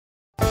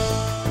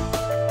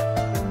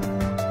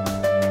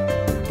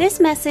This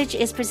message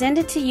is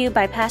presented to you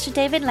by Pastor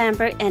David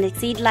Lambert and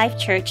Exceed Life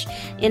Church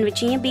in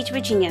Virginia Beach,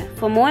 Virginia.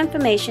 For more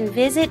information,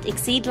 visit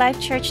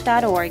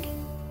exceedlifechurch.org.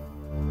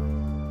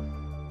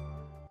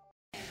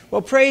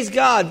 Well, praise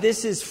God.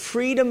 This is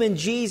Freedom in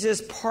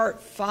Jesus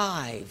Part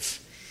 5.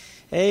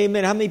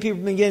 Amen. How many people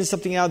have been getting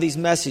something out of these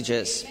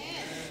messages?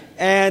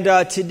 Amen.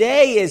 And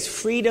today is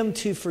Freedom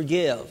to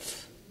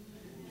Forgive.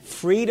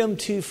 Freedom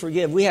to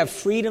forgive. We have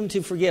freedom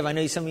to forgive. I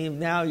know some of you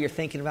now you're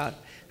thinking about,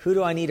 who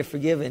do I need to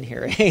forgive in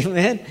here?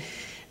 Amen.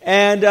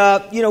 And,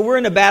 we're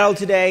in a battle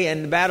today,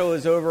 and the battle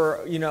is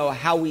over,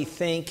 how we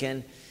think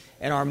and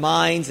our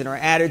minds and our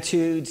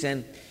attitudes.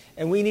 And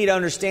we need to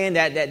understand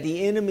that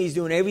the enemy is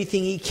doing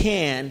everything he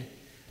can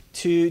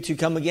to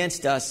come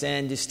against us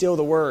and to steal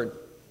the word.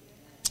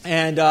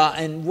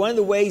 And one of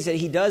the ways that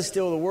he does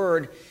steal the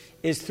word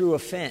is through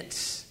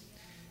offense.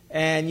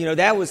 And,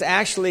 that was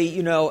actually,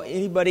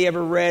 anybody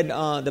ever read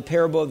the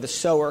parable of the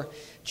sower?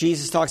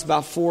 Jesus talks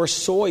about 4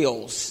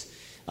 soils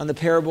on the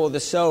parable of the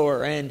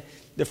sower. And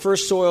the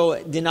first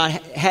soil did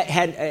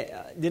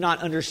not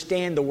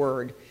understand the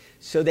word.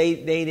 So they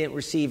didn't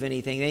receive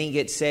anything. They didn't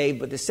get saved.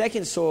 But the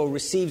second soil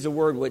receives the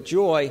word with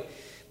joy.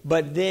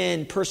 But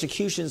then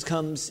persecutions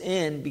comes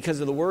in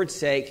because of the word's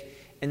sake,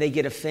 and they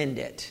get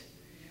offended.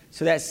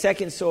 So that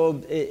second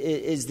soil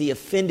is the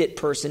offended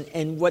person.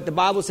 And what the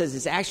Bible says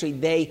is actually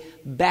they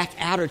back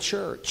out of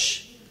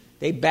church.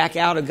 They back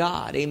out of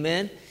God.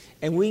 Amen?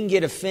 And we can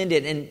get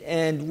offended.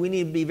 And we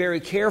need to be very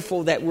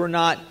careful that we're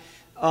not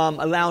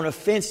allowing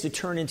offense to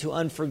turn into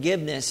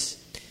unforgiveness.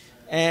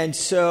 And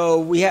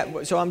so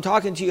I'm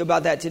talking to you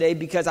about that today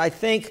because I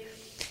think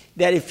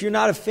that if you're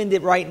not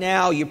offended right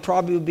now, you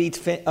probably will be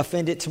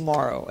offended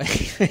tomorrow.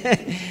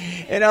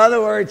 In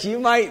other words, you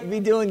might be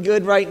doing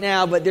good right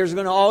now, but there's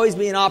going to always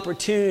be an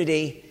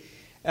opportunity.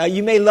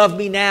 You may love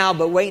me now,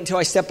 but wait until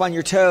I step on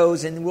your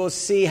toes, and we'll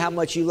see how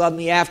much you love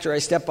me after I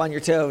step on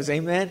your toes.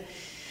 Amen?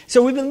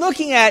 So we've been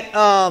looking at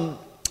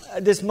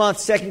this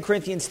month 2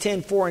 Corinthians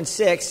 10, 4 and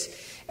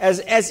 6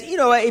 as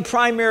a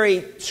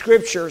primary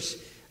scripture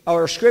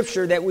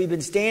that we've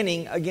been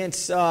standing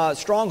against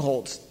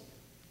strongholds.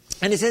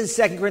 And it says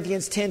in 2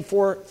 Corinthians 10,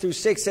 4 through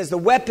 6 says, the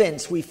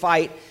weapons we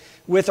fight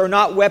with are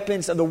not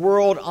weapons of the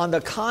world. On the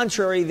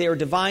contrary, they are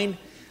divine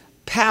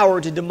power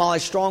to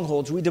demolish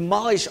strongholds. We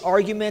demolish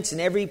arguments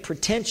and every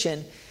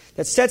pretension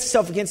that sets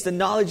itself against the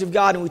knowledge of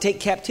God, and we take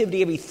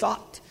captivity every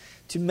thought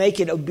to make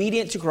it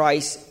obedient to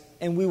Christ,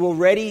 and we will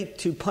ready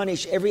to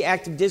punish every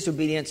act of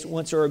disobedience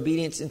once our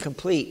obedience is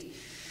complete.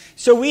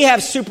 So we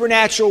have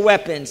supernatural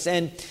weapons,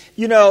 and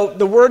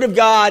the Word of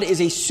God is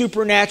a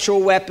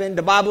supernatural weapon.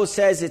 The Bible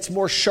says it's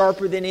more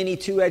sharper than any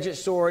two-edged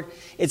sword.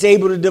 It's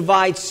able to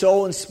divide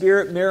soul and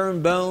spirit, marrow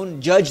and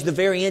bone, judge the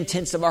very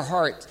intents of our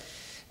heart.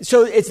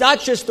 So it's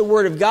not just the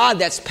Word of God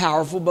that's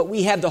powerful, but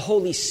we have the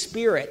Holy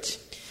Spirit.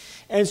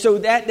 And so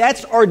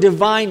that's our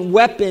divine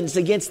weapons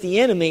against the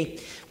enemy.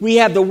 We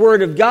have the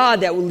Word of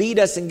God that will lead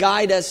us and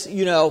guide us,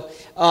 in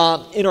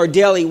our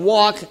daily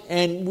walk.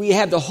 And we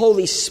have the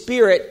Holy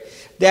Spirit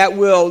that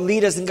will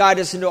lead us and guide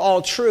us into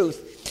all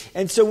truth.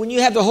 And so when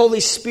you have the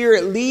Holy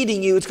Spirit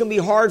leading you, it's going to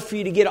be hard for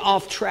you to get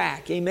off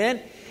track.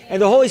 Amen? And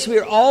the Holy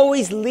Spirit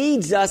always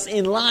leads us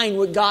in line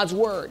with God's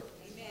Word.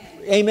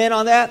 Amen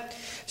on that?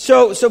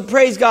 So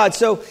praise God.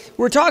 So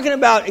we're talking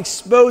about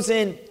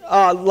exposing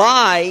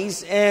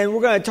lies, and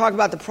we're going to talk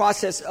about the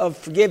process of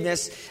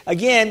forgiveness.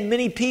 Again,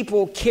 many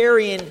people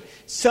carrying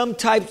some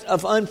type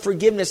of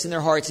unforgiveness in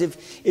their hearts.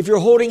 If you're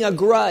holding a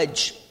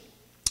grudge,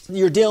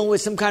 you're dealing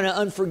with some kind of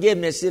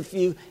unforgiveness. If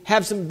you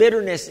have some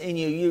bitterness in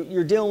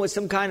you're dealing with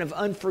some kind of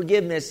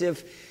unforgiveness.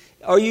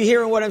 Are you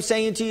hearing what I'm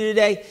saying to you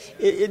today?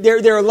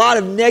 There are a lot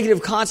of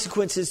negative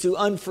consequences to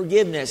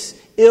unforgiveness.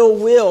 Ill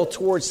will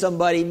towards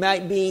somebody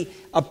might be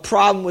a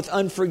problem with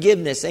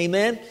unforgiveness.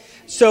 Amen?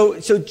 So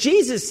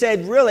Jesus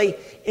said, really,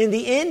 in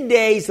the end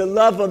days, the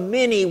love of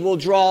many will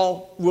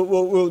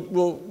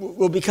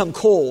become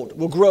cold,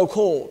 will grow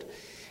cold.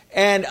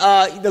 And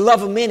the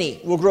love of many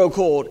will grow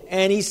cold.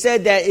 And he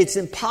said that it's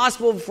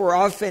impossible for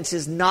our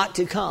offenses not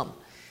to come.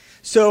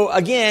 So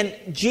again,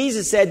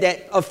 Jesus said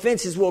that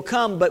offenses will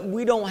come, but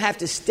we don't have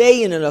to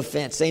stay in an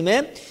offense.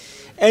 Amen?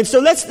 And so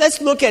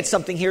let's look at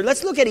something here.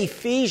 Let's look at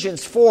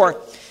Ephesians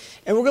 4.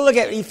 And we're going to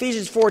look at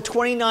Ephesians 4,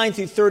 29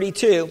 through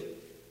 32.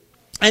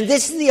 And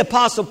this is the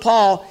Apostle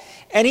Paul.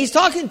 And he's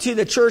talking to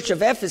the church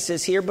of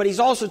Ephesus here, but he's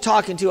also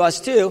talking to us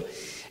too.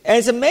 And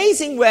it's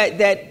amazing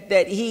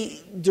that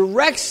he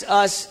directs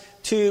us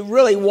to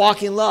really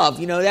walk in love.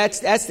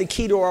 That's the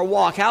key to our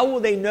walk. How will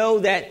they know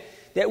that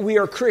we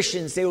are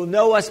Christians? They will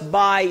know us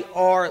by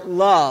our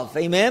love.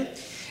 Amen?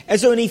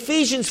 And so in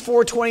Ephesians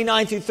 4,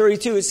 29 through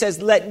 32, it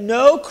says, let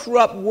no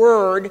corrupt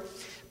word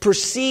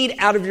proceed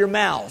out of your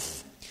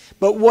mouth,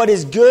 but what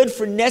is good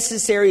for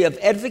necessary of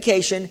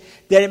edification,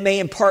 that it may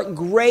impart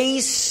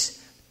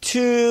grace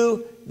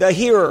to the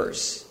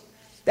hearers.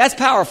 That's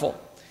powerful.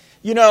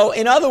 In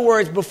other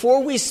words,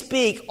 before we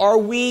speak, are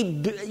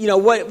we,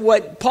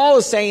 what Paul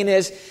is saying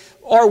is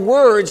our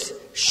words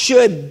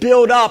should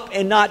build up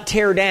and not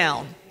tear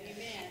down.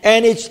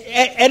 And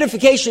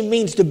edification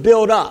means to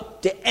build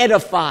up, to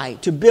edify,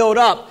 to build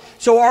up.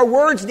 So our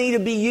words need to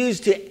be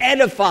used to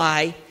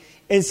edify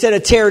instead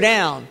of tear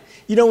down.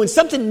 You know, when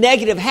something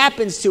negative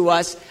happens to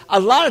us, a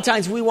lot of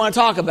times we want to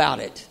talk about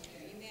it.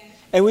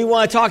 And we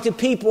want to talk to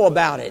people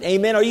about it.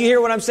 Amen. Are you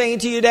hearing what I'm saying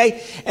to you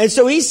today? And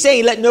so he's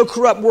saying, let no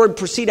corrupt word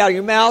proceed out of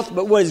your mouth,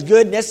 but what is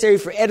good, necessary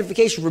for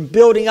edification, for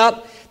building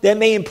up, that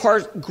may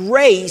impart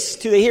grace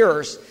to the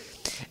hearers.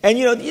 And,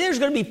 you know, there's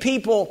going to be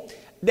people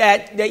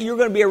that you're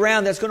going to be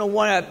around that's going to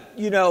want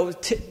to, you know,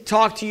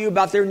 talk to you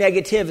about their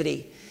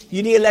negativity.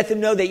 You need to let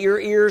them know that your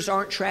ears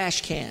aren't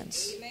trash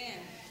cans. Amen.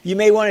 You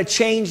may want to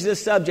change the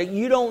subject.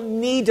 You don't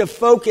need to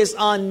focus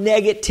on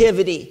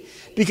negativity,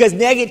 because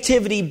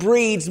negativity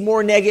breeds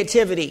more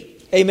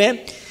negativity. Amen?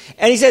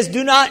 And he says,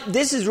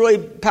 this is really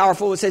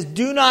powerful. It says,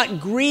 do not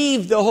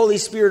grieve the Holy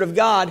Spirit of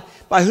God,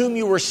 by whom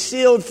you were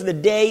sealed for the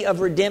day of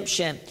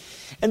redemption.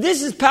 And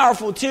this is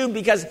powerful too,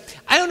 because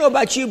I don't know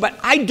about you, but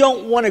I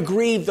don't want to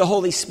grieve the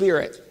Holy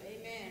Spirit.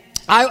 Amen.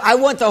 I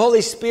want the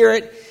Holy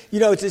Spirit,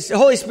 you know, the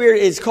Holy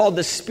Spirit is called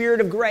the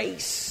Spirit of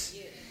grace.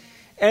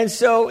 And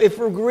so if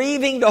we're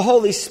grieving the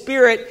Holy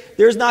Spirit,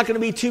 there's not going to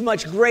be too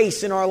much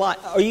grace in our life.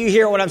 Are you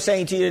hearing what I'm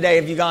saying to you today?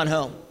 Have you gone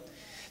home?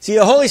 See,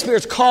 the Holy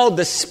Spirit's called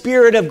the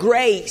Spirit of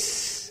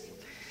grace.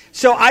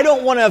 So I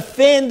don't want to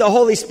offend the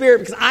Holy Spirit,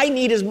 because I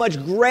need as much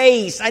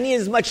grace. I need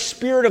as much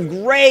Spirit of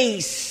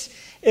grace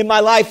in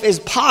my life as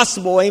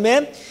possible.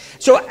 Amen?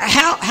 So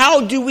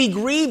how do we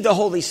grieve the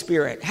Holy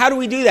Spirit? How do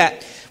we do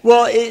that?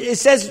 Well, it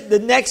says, the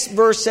next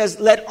verse says,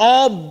 let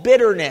all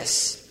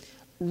bitterness,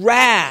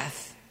 wrath,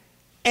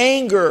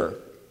 anger,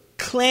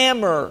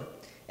 clamor,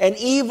 and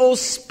evil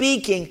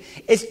speaking.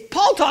 Is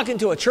Paul talking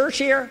to a church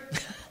here?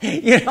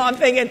 You know, I'm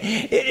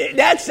thinking,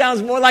 that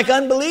sounds more like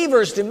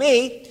unbelievers to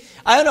me.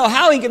 I don't know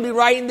how he can be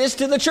writing this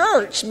to the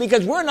church,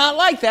 because we're not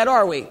like that,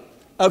 are we?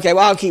 Okay,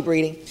 well, I'll keep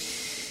reading.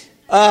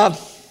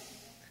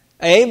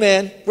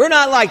 Amen. We're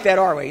not like that,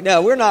 are we?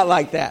 No, we're not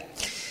like that.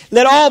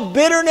 Let all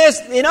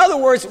bitterness, in other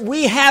words,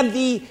 we have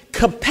the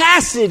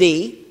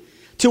capacity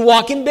to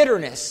walk in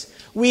bitterness.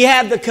 We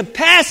have the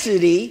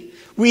capacity,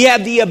 we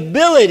have the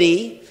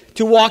ability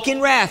to walk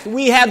in wrath.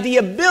 We have the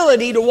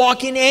ability to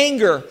walk in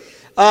anger.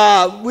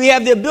 We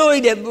have the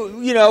ability to,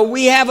 you know,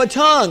 we have a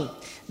tongue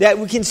that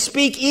we can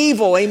speak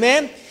evil.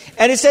 Amen?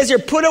 And it says here,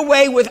 put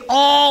away with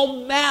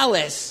all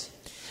malice.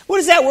 What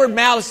does that word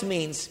malice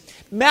means?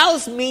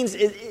 Malice means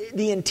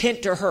the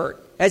intent to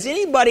hurt. Has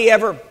anybody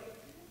ever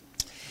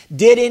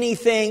did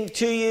anything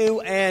to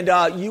you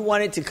and you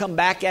wanted to come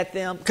back at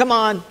them? Come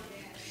on.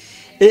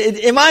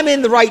 Am I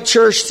in the right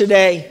church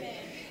today?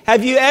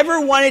 Have you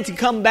ever wanted to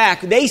come back?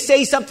 They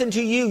say something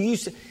to you, you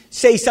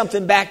say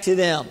something back to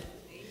them.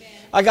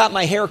 I got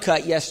my hair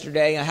cut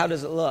yesterday. How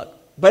does it look?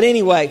 But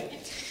anyway,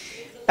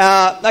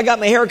 I got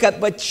my hair cut,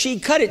 but she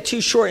cut it too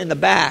short in the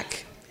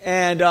back.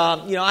 And,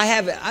 you know,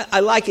 I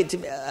like it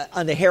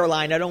on the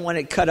hairline. I don't want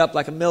it cut up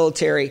like a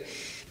military.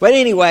 But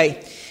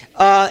anyway,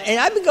 and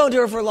I've been going to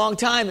her for a long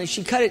time, and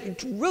she cut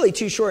it really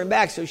too short in the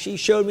back. So she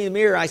showed me the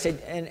mirror. I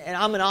said, and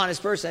I'm an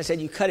honest person. I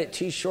said, you cut it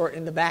too short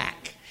in the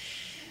back.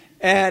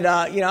 And,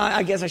 you know,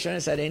 I guess I shouldn't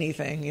have said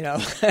anything, you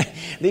know.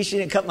 At least she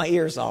didn't cut my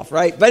ears off,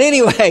 right? But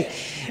anyway,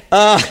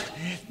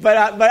 but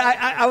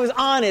I was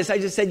honest. I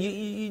just said,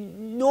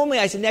 normally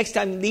I said, next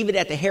time leave it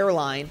at the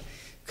hairline,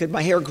 because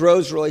my hair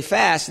grows really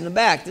fast in the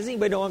back. Does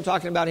anybody know what I'm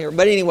talking about here?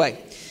 But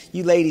anyway,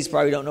 you ladies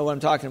probably don't know what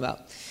I'm talking about.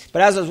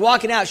 But as I was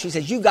walking out, she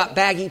said, you got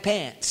baggy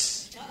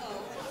pants.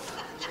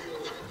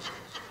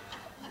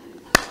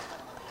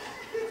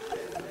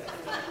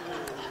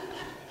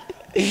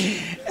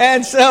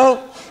 And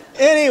so,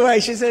 anyway,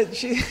 she said,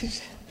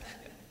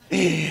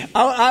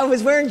 I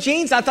was wearing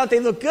jeans. I thought they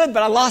looked good,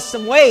 but I lost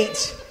some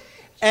weight.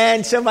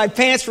 And so my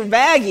pants were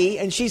baggy.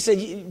 And she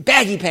said,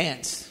 baggy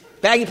pants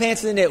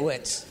and the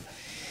nitwits.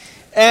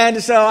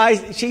 And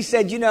so she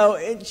said, you know,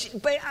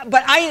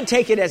 but I didn't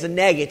take it as a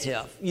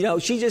negative. You know,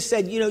 she just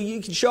said, you know,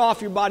 you can show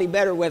off your body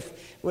better with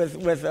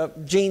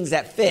jeans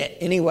that fit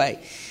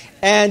anyway.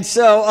 And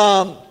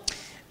so,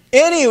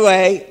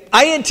 anyway,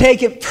 I didn't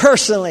take it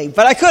personally,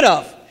 but I could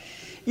have.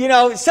 You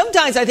know,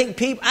 sometimes I think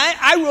people,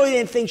 I really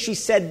didn't think she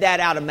said that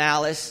out of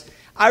malice.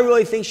 I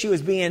really think she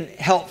was being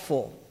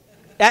helpful.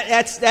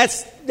 That's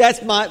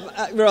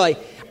my, really.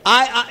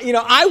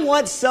 I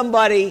want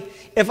somebody,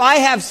 if I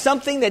have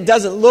something that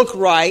doesn't look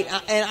right,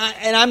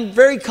 and I'm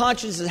very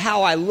conscious of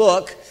how I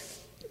look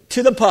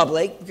to the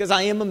public, because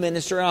I am a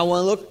minister and I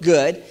want to look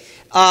good,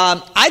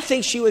 I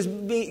think she was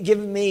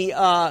giving me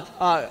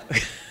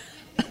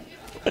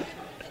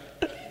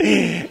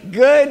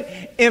good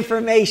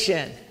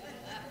information.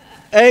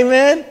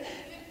 Amen?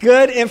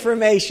 Good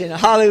information.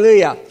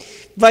 Hallelujah.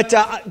 But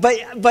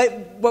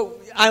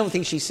I don't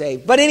think she's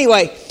saved. But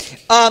anyway,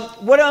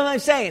 what am I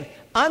saying?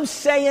 I'm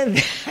saying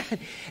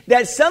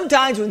that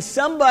sometimes when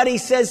somebody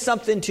says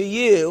something to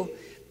you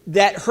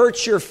that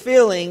hurts your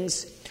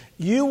feelings,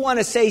 you want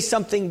to say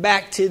something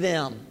back to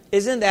them.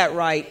 Isn't that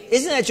right?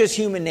 Isn't that just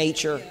human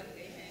nature?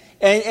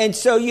 And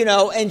so, you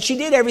know, and she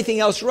did everything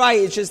else right.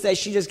 It's just that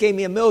she just gave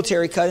me a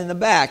military cut in the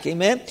back.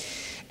 Amen?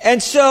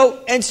 And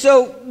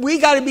so we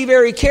got to be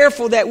very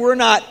careful that we're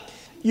not,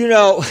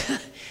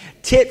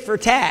 tit for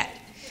tat.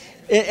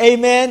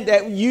 Amen.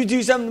 That you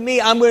do something to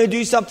me, I'm going to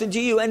do something to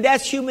you. And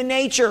that's human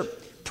nature.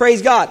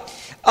 Praise God.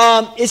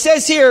 It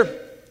says here,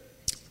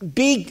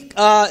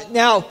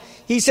 now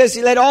he says,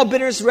 let all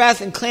bitterness,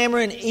 wrath, and clamor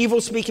and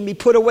evil speaking be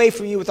put away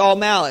from you with all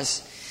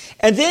malice.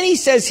 And then he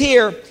says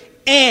here,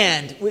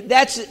 and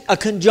that's a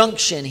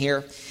conjunction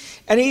here.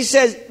 And he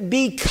says,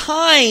 be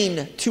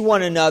kind to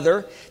one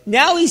another.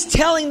 Now he's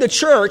telling the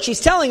church, he's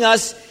telling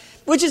us,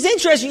 which is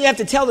interesting, you have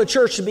to tell the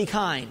church to be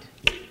kind.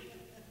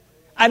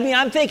 I mean,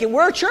 I'm thinking,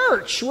 we're a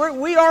church.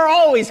 We are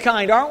always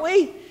kind, aren't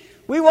we?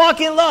 We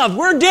walk in love.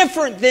 We're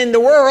different than the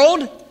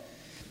world.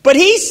 But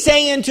he's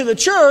saying to the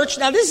church,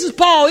 now this is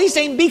Paul, he's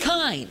saying be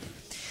kind.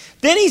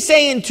 Then he's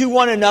saying to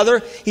one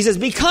another, he says,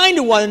 be kind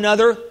to one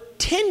another,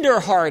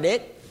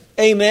 tender-hearted,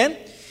 amen,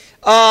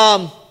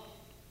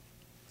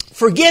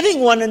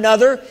 forgiving one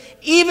another,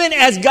 even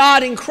as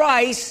God in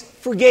Christ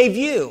forgave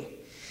you.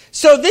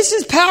 So this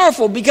is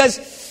powerful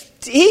because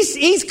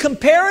he's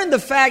comparing the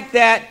fact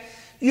that,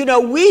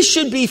 we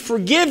should be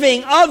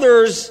forgiving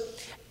others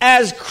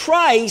as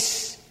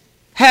Christ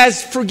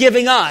has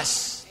forgiven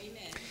us.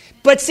 Amen.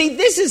 But see,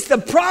 this is the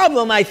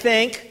problem, I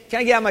think.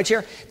 Can I get out of my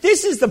chair?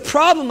 This is the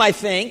problem, I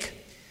think,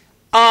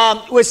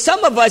 with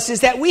some of us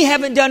is that we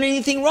haven't done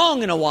anything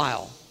wrong in a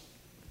while.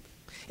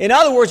 In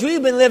other words,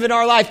 we've been living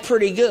our life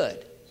pretty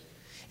good.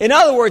 In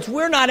other words,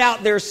 we're not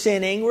out there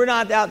sinning. We're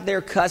not out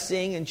there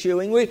cussing and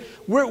chewing.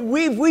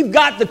 We've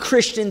got the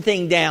Christian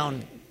thing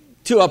down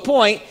to a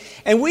point,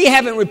 and we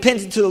haven't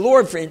repented to the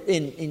Lord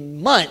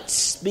in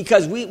months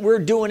because we're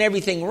doing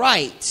everything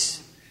right.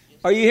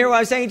 Are you hearing what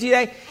I'm saying to you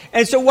today?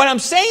 And so what I'm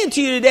saying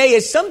to you today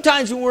is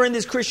sometimes when we're in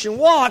this Christian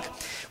walk,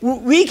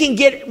 we can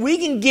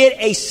get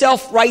a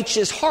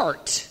self-righteous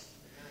heart,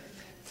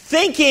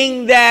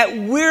 thinking that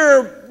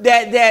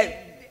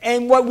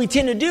and what we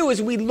tend to do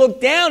is we look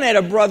down at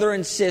a brother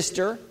and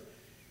sister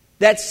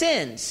that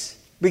sins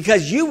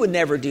because you would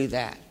never do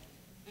that.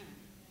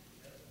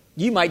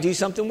 You might do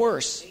something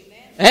worse.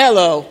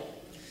 Hello.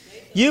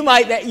 You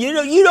might, you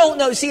don't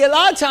know. See, a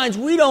lot of times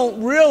we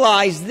don't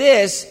realize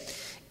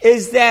this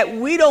is that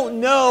we don't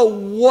know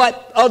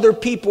what other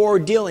people are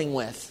dealing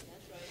with.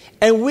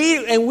 And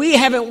we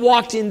haven't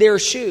walked in their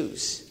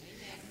shoes.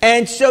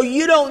 And so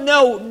you don't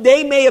know,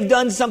 they may have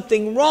done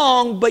something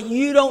wrong, but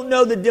you don't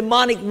know the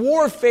demonic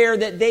warfare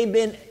that they've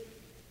been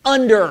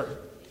under.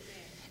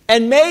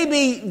 And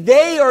maybe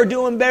they are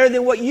doing better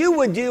than what you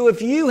would do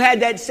if you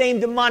had that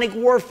same demonic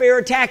warfare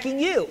attacking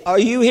you. Are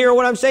you hearing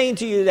what I'm saying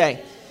to you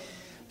today?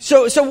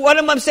 So what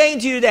am I saying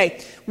to you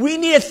today? We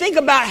need to think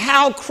about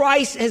how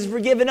Christ has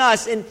forgiven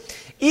us. And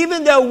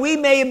even though we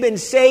may have been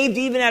saved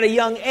even at a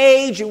young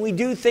age and we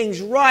do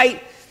things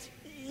right,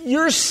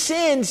 your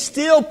sin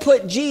still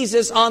put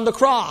Jesus on the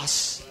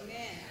cross.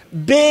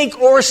 Amen. Big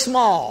or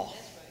small.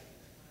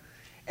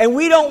 And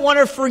we don't want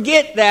to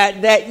forget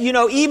that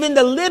even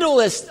the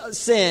littlest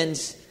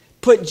sins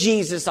put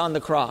Jesus on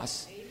the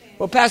cross. Amen.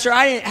 Well, Pastor,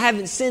 I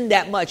haven't sinned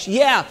that much.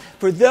 Yeah,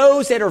 for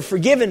those that are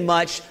forgiven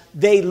much,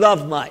 they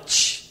love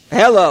much.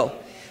 Hello.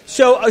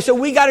 So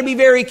we got to be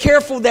very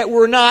careful that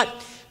we're not,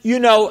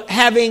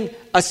 having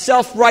a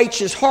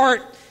self-righteous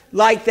heart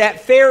like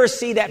that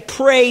Pharisee that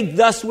prayed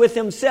thus with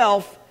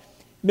himself.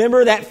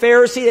 Remember that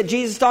Pharisee that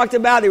Jesus talked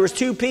about? There was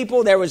two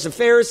people. There was the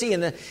Pharisee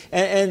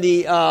and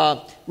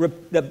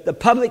the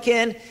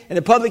publican. And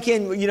the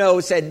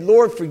publican, said,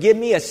 Lord, forgive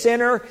me, a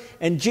sinner.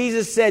 And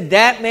Jesus said,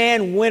 that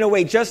man went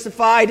away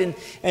justified.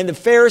 And the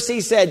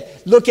Pharisee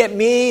said, look at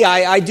me.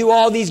 I do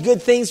all these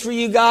good things for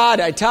you, God.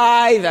 I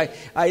tithe.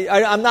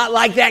 I'm not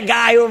like that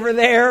guy over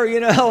there,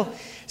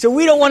 So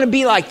we don't want to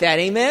be like that.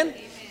 Amen?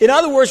 In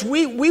other words,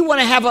 we want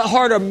to have a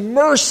heart of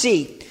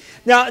mercy.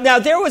 Now,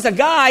 there was a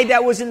guy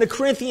that was in the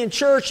Corinthian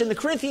church, and the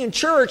Corinthian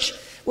church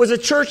was a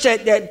church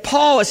that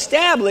Paul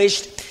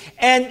established,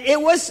 and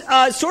it was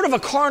sort of a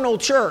carnal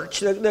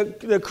church.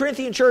 The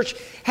Corinthian church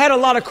had a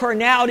lot of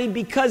carnality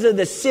because of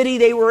the city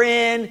they were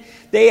in.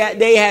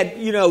 They had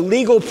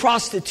legal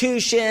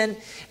prostitution,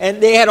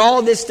 and they had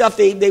all this stuff.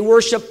 They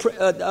worshiped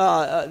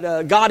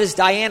the goddess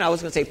Diana. I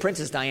was going to say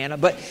Princess Diana,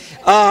 but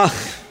I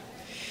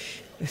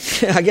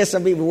guess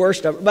some people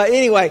worship her. But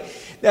anyway,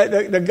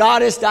 the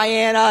goddess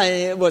Diana,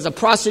 and it was a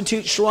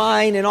prostitute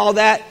shrine and all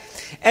that.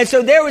 And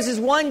so there was this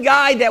one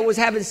guy that was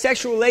having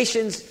sexual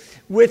relations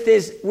with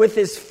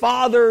his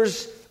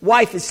father's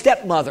wife, his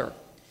stepmother,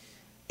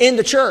 in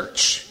the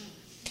church.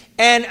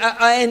 And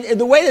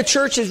the way the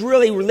church is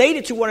really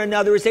related to one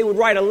another is they would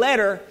write a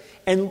letter,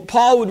 and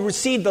Paul would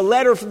receive the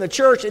letter from the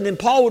church, and then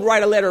Paul would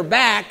write a letter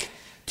back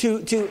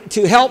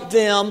to help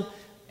them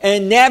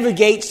and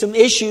navigate some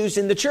issues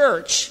in the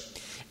church.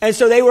 And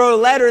so they wrote a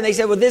letter and they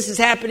said, well, this is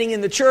happening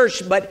in the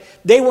church, but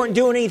they weren't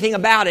doing anything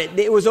about it.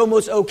 It was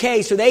almost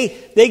okay. So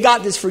they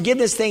got this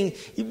forgiveness thing,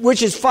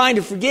 which is fine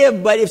to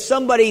forgive, but if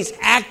somebody's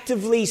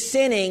actively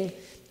sinning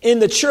in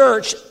the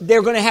church,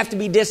 they're going to have to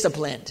be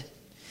disciplined.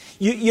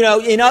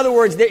 In other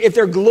words, if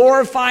they're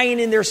glorifying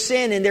in their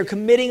sin and they're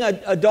committing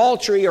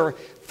adultery or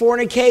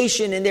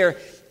fornication and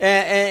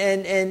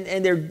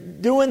and they're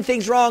doing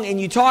things wrong, and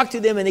you talk to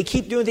them and they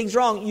keep doing things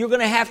wrong, you're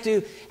going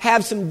to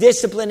have some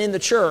discipline in the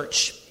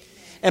church.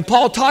 And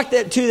Paul talked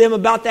to them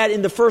about that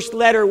in the first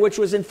letter, which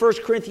was in 1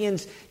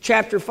 Corinthians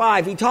chapter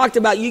 5. He talked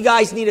about you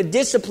guys need to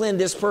discipline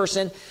this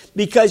person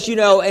because,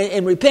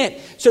 and repent.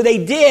 So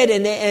they did,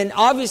 and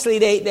obviously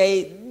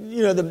they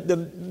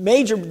the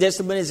major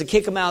discipline is to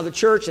kick him out of the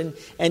church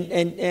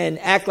and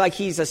act like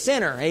he's a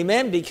sinner.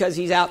 Amen? Because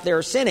he's out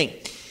there sinning.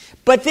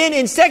 But then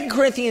in 2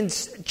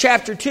 Corinthians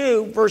chapter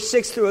 2, verse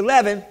 6 through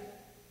 11,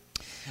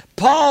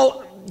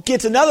 Paul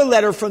gets another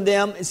letter from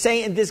them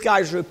saying this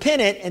guy's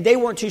repentant, and they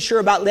weren't too sure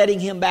about letting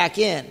him back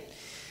in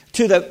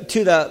to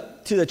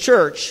the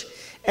church.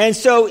 And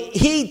so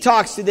he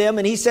talks to them,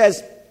 and he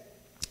says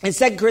in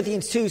 2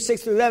 Corinthians 2,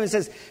 6 through 11, it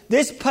says,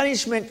 "This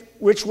punishment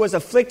which was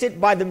afflicted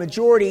by the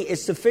majority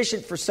is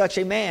sufficient for such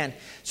a man."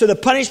 So the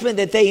punishment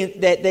that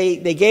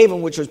they gave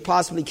him, which was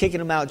possibly kicking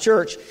him out of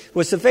church,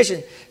 was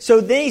sufficient. So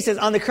then he says,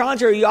 "On the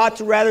contrary, you ought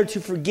to rather to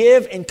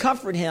forgive and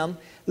comfort him,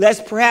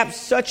 lest perhaps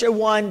such a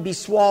one be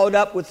swallowed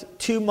up with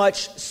too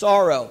much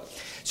sorrow."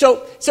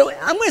 So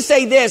I'm going to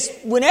say this.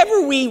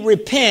 Whenever we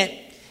repent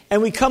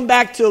and we come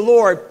back to the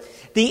Lord,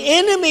 the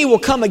enemy will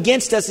come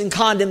against us in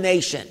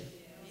condemnation.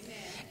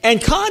 And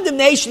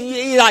condemnation,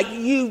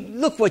 you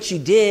look what you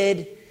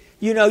did.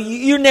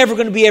 You're never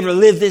going to be able to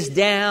live this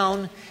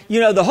down.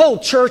 The whole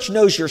church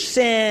knows your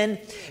sin.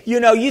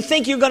 You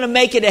think you're going to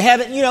make it to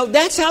heaven.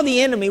 That's how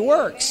the enemy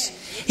works.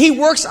 He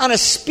works on a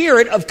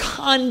spirit of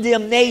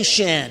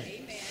condemnation.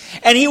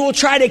 And he will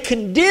try to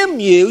condemn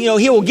you.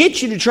 He will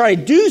get you to try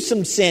to do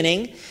some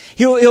sinning.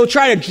 He'll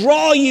try to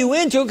draw you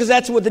into it because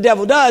that's what the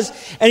devil does.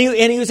 And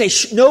he will say,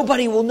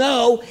 nobody will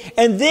know.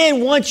 And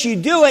then once you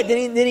do it,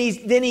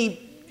 then he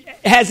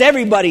has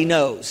everybody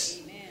knows.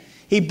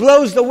 He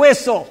blows the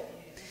whistle.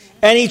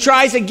 And he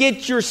tries to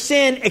get your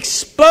sin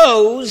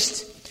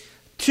exposed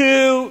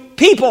to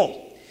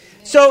people.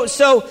 So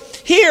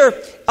here,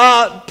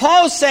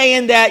 Paul's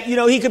saying that,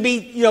 he could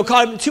be,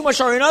 caught up in too much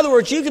sorrow. In other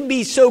words, you can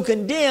be so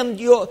condemned,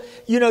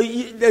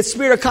 the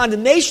spirit of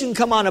condemnation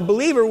come on a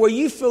believer where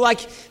you feel like,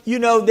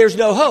 there's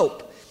no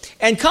hope.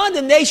 And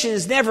condemnation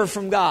is never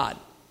from God.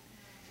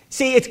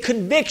 See, it's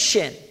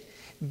conviction.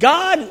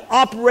 God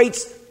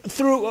operates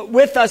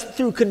with us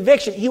through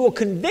conviction. He will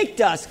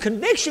convict us.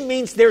 Conviction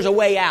means there's a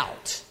way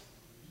out.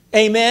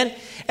 Amen.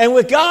 And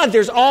with God,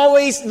 there's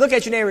always, look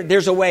at your neighbor,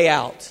 there's a way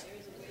out.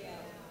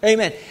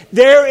 Amen.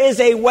 There is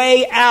a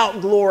way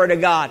out, glory to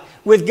God.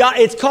 With God,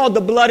 it's called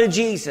the blood of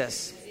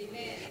Jesus.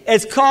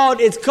 It's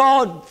called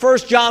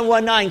 1 John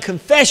 1:9,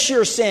 confess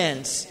your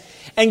sins.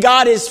 And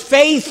God is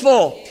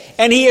faithful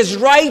and He is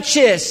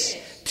righteous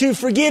to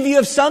forgive you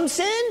of some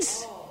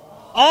sins.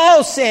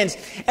 All sins.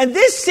 And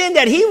this sin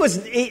that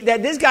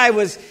this guy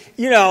was,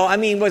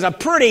 was a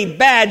pretty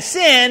bad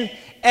sin.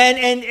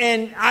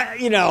 And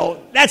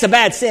that's a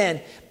bad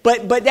sin.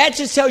 But that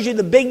just tells you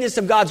the bigness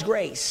of God's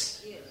grace.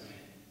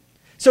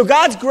 So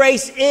God's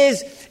grace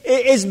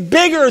is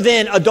bigger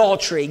than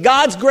adultery.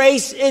 God's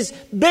grace is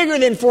bigger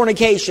than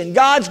fornication.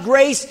 God's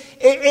grace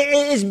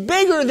is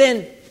bigger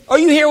than, are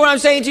you hearing what I'm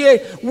saying to you?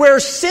 Where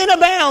sin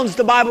abounds,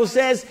 the Bible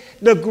says,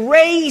 the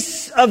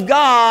grace of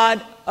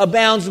God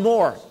abounds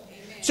more.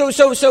 So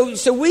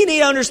we need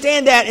to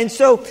understand that. And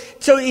so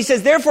he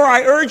says, therefore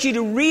I urge you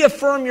to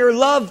reaffirm your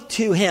love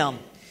to him.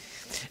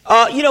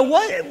 So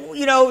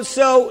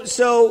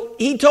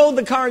he told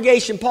the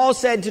congregation, Paul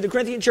said to the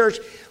Corinthian church,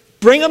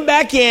 bring him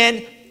back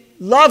in,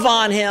 love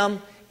on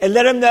him, and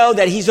let him know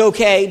that he's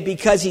okay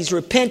because he's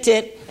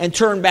repentant and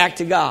turned back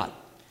to God.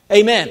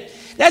 Amen.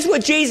 That's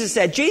what Jesus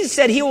said. Jesus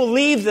said he will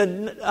leave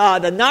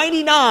the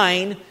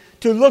 99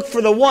 to look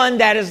for the one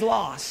that is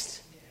lost.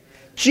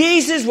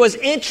 Jesus was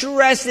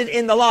interested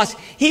in the lost.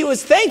 He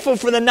was thankful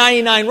for the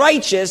 99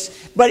 righteous,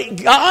 but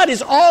God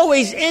is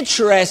always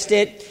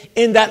interested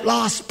in that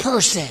lost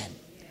person.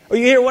 Are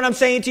you hearing what I'm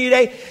saying to you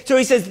today? So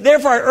he says,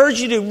 therefore I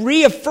urge you to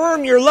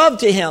reaffirm your love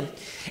to him.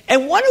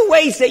 And one of the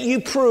ways that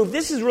you prove,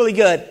 this is really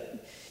good.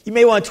 You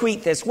may want to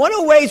tweet this. One of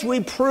the ways we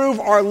prove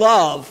our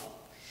love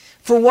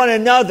for one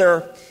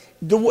another,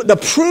 the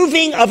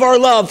proving of our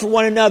love for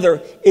one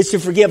another is to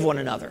forgive one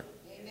another.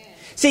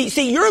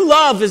 See, your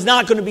love is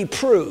not going to be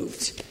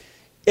proved.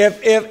 If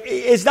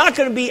it's not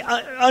going to be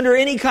under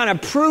any kind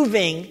of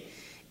proving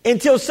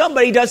until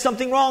somebody does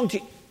something wrong to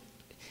you.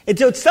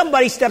 Until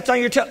somebody steps on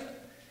your toe.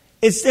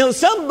 Until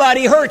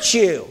somebody hurts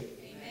you.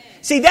 Amen.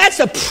 See, that's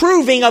a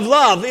proving of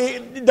love.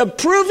 The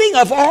proving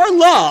of our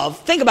love,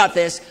 think about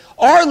this.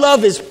 Our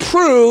love is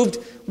proved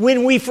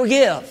when we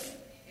forgive.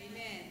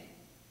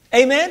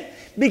 Amen. Amen?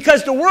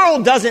 Because the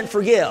world doesn't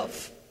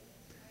forgive.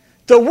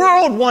 The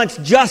world wants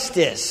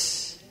justice.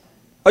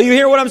 Are you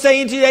hearing what I'm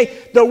saying today?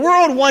 The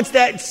world wants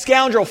that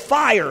scoundrel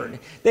fired.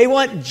 They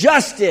want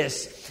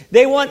justice.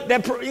 They want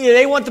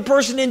the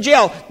person in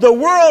jail. The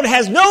world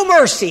has no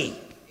mercy.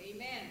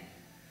 Amen.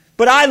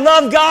 But I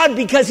love God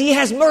because He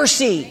has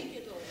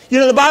mercy.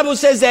 The Bible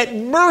says that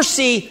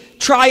mercy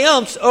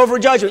triumphs over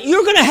judgment.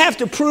 You're going to have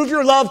to prove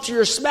your love to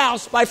your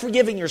spouse by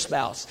forgiving your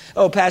spouse.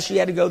 Oh, Pastor, you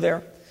had to go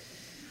there?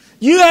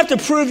 You have to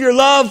prove your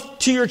love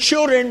to your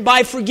children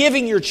by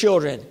forgiving your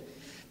children.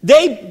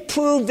 They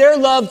prove their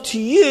love to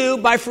you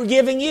by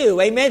forgiving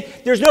you. Amen?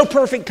 There's no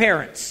perfect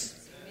parents.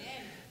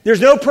 There's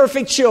no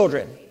perfect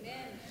children.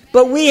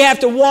 But we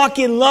have to walk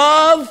in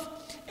love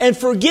and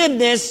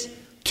forgiveness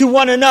to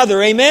one another.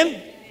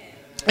 Amen?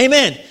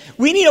 Amen.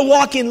 We need to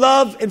walk in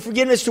love and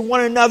forgiveness to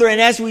one another.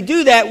 And as we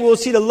do that, we'll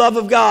see the love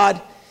of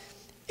God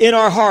in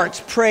our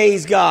hearts.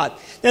 Praise God.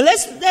 Now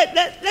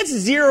let's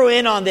zero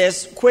in on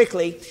this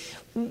quickly.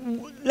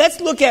 Let's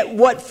look at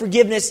what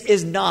forgiveness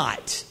is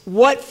not.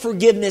 What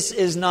forgiveness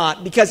is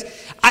not. Because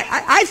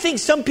I think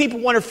some people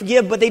want to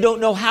forgive, but they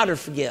don't know how to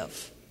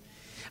forgive.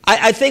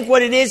 I think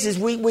what it is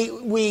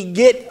we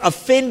get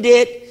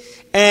offended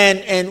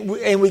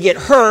and we get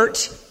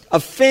hurt,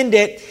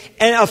 offended,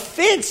 and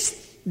offense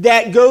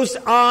that goes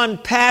on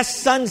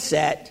past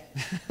sunset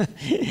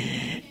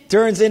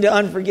turns into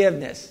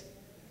unforgiveness.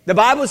 The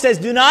Bible says,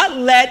 do not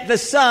let the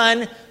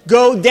sun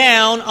go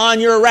down on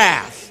your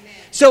wrath.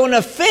 So an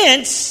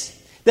offense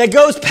that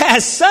goes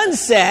past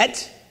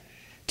sunset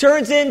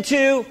turns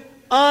into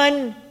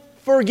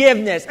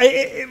unforgiveness.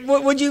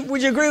 Would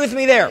you agree with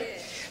me there?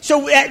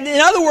 So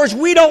in other words,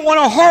 we don't want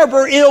to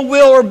harbor ill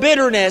will or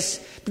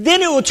bitterness.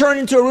 Then it will turn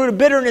into a root of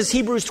bitterness,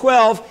 Hebrews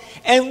 12.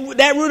 And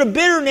that root of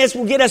bitterness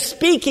will get us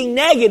speaking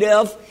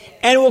negative,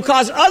 and it will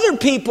cause other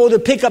people to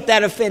pick up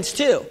that offense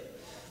too.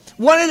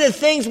 One of the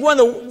things,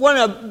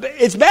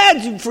 it's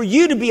bad for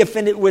you to be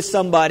offended with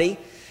somebody,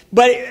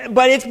 but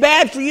it's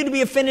bad for you to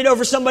be offended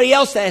over somebody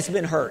else that has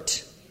been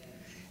hurt.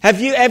 Have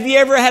you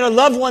ever had a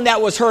loved one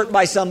that was hurt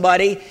by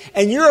somebody,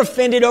 and you're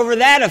offended over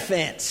that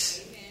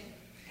offense?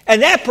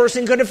 And that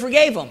person could have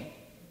forgave them.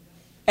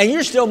 And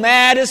you're still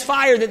mad as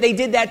fire that they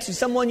did that to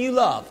someone you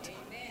loved.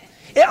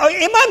 Am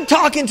I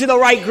talking to the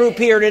right group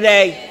here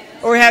today?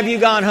 Or have you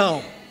gone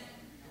home?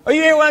 Are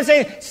you hearing what I'm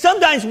saying?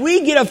 Sometimes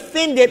we get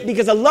offended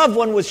because a loved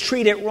one was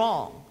treated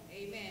wrong.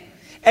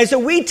 And so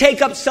we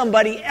take up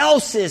somebody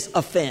else's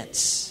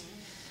offense.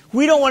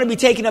 We don't want to be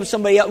taking up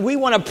somebody else. We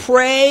want to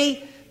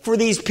pray for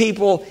these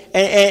people,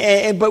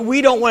 but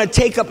we don't want to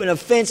take up an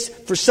offense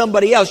for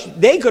somebody else.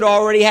 They could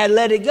already have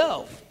let it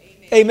go.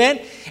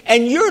 Amen?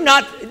 And you're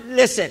not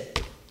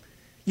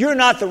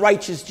the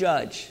righteous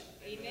judge.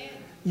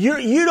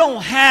 You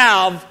don't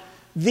have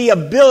the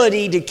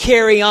ability to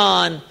carry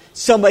on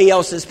somebody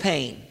else's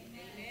pain.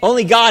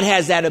 Only God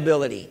has that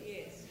ability.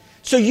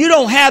 So you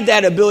don't have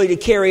that ability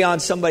to carry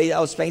on somebody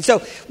else's pain. So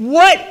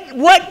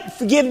what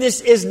forgiveness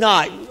is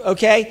not,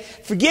 okay?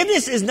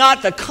 Forgiveness is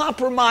not the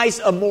compromise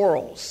of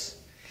morals.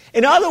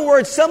 In other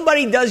words,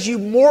 somebody does you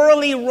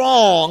morally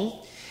wrong,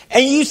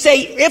 and you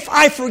say, if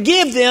I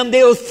forgive them,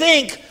 they'll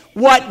think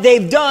what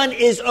they've done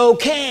is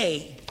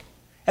okay.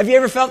 Have you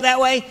ever felt that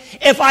way?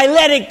 If I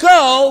let it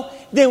go,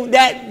 then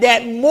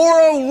that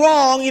moral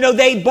wrong,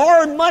 they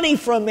borrowed money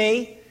from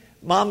me.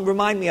 Mom,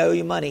 remind me I owe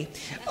you money.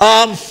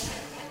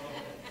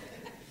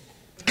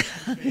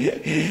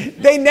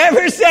 They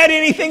never said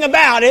anything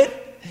about it,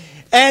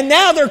 and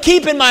now they're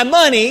keeping my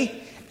money,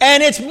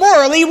 and it's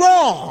morally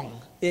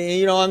wrong.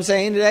 You know what I'm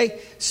saying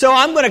today? So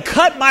I'm going to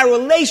cut my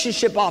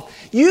relationship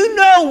off. You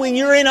know when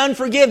you're in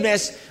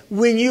unforgiveness,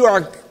 when you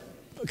are...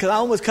 Because I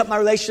almost cut my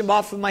relationship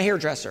off with my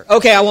hairdresser.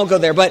 Okay, I won't go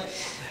there, but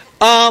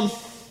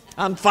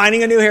I'm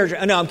finding a new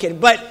hairdresser. No, I'm kidding.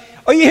 But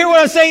are you hearing what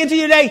I'm saying to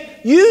you today?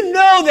 You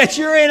know that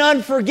you're in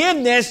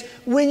unforgiveness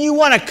when you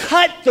want to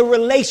cut the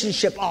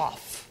relationship off.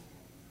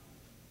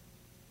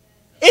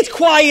 It's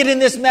quiet in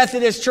this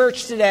Methodist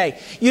church today.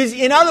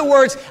 In other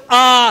words,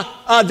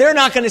 they're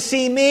not going to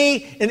see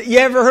me. And you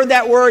ever heard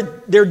that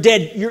word? They're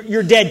dead.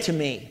 You're dead to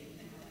me.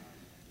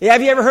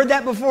 Have you ever heard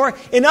that before?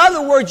 In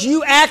other words,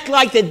 you act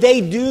like that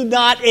they do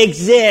not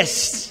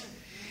exist.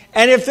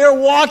 And if they're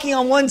walking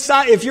on one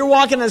side, if you're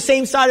walking on the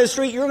same side of the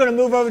street, you're going to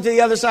move over to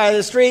the other side of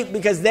the street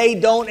because they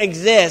don't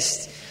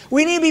exist.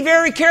 We need to be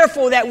very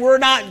careful that we're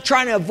not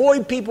trying to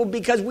avoid people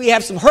because we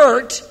have some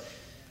hurt.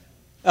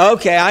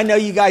 Okay, I know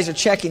you guys are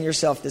checking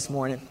yourself this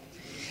morning.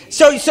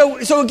 So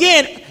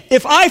again,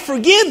 if I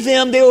forgive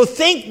them, they will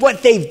think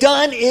what they've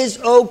done is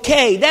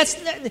okay.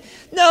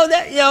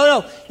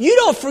 No. You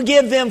don't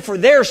forgive them for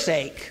their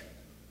sake.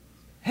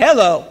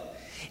 Hello.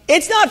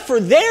 It's not for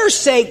their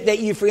sake that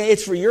you forgive.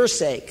 It's for your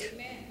sake.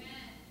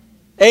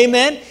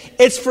 Amen.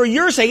 It's for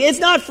your sake. It's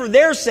not for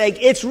their sake.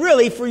 It's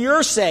really for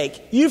your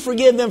sake. You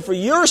forgive them for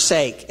your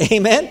sake.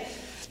 Amen.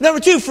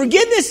 Number 2,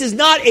 forgiveness is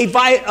not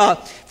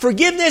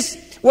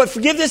what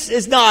forgiveness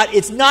is not.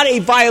 It's not a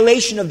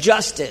violation of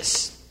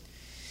justice.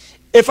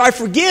 If I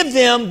forgive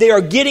them, they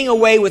are getting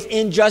away with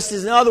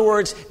injustice. In other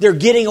words, they're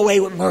getting away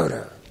with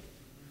murder.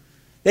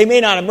 They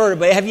may not have murdered,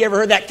 but have you ever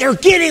heard that? They're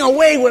getting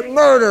away with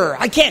murder.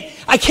 I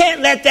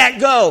can't let that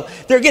go.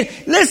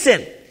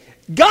 Listen,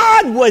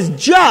 God was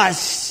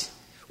just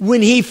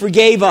when He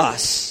forgave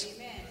us.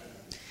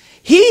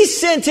 He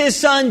sent His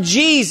Son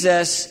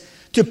Jesus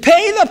to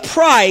pay the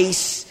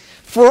price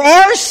for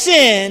our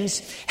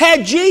sins.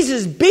 Had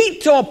Jesus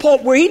beat to a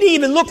pulp where He didn't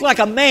even look like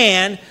a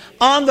man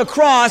on the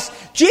cross,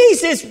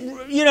 Jesus,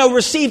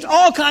 received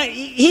all kinds.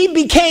 He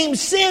became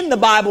sin, the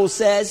Bible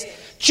says,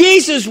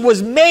 Jesus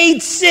was made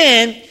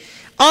sin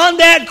on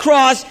that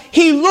cross.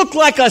 He looked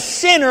like a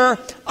sinner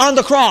on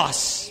the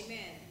cross.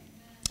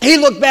 He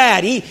looked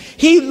bad.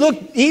 He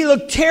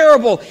looked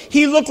terrible.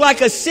 He looked like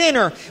a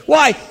sinner.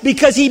 Why?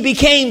 Because he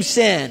became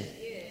sin.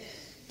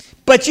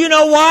 But you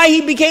know why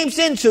he became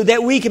sin? So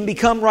that we can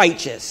become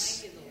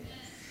righteous.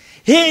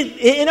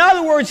 In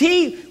other words,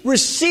 he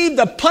received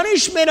the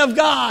punishment of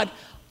God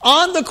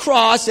on the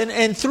cross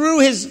and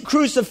through his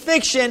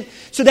crucifixion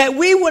so that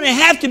we wouldn't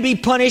have to be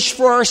punished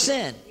for our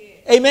sin.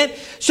 Amen?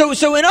 So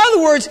in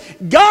other words,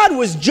 God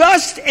was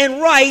just and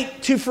right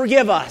to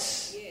forgive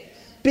us.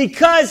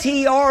 Because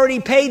he already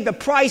paid the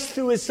price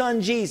through his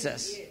son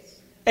Jesus.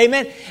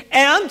 Amen.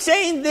 And I'm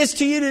saying this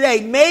to you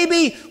today.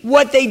 Maybe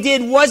what they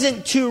did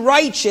wasn't too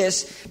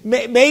righteous.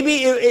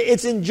 Maybe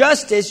it's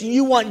injustice.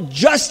 You want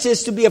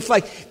justice to be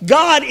applied.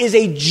 God is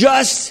a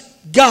just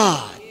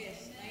God.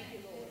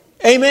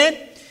 Amen.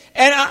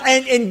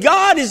 And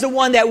God is the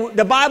one that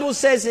the Bible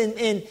says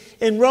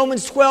in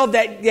Romans 12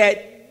 that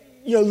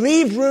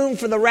leave room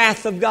for the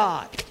wrath of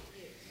God.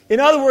 In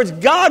other words,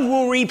 God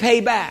will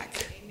repay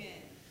back.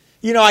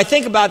 I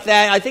think about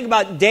that. I think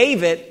about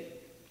David,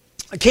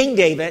 King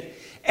David,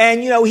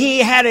 and he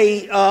had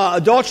a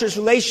adulterous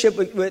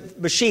relationship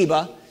with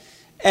Bathsheba,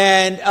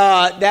 and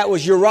that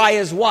was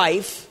Uriah's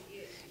wife,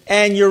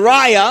 and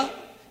Uriah,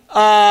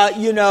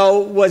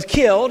 was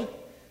killed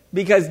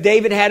because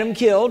David had him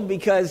killed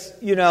because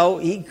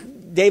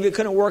David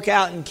couldn't work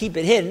out and keep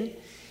it hidden,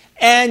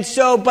 and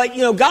so but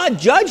God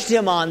judged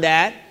him on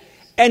that,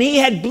 and he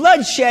had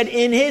bloodshed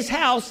in his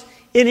house,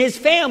 in his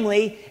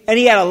family, and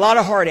he had a lot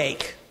of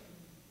heartache.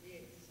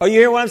 Are you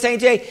hearing what I'm saying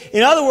today?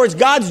 In other words,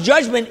 God's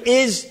judgment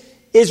is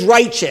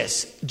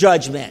righteous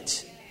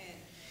judgment.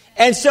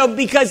 And so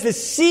because the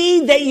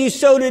seed that you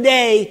sow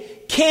today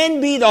can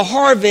be the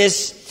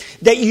harvest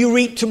that you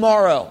reap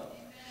tomorrow.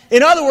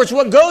 In other words,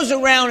 what goes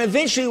around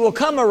eventually will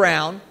come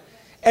around.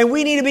 And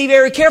we need to be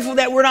very careful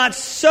that we're not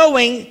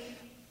sowing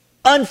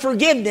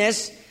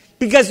unforgiveness.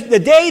 Because the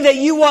day that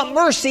you want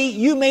mercy,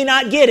 you may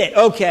not get it.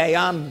 Okay,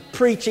 I'm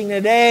preaching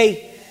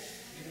today.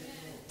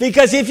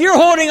 Because if you're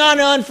holding on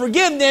to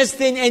unforgiveness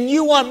and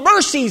you want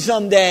mercy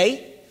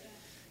someday,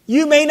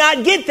 you may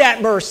not get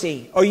that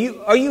mercy. Are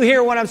you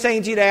hearing what I'm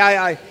saying to you today?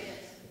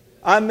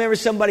 I remember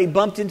somebody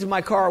bumped into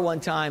my car one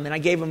time and I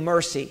gave them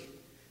mercy.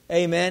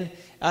 Amen.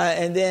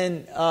 And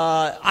then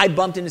I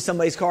bumped into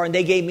somebody's car and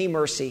they gave me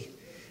mercy.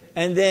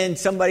 And then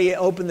somebody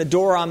opened the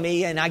door on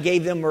me and I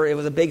gave them, it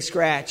was a big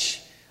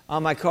scratch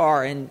on my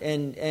car and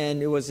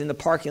it was in the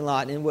parking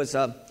lot and it was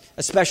a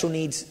special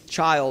needs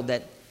child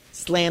that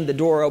slammed the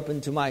door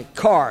open to my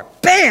car.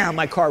 Bam!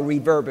 My car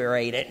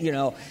reverberated,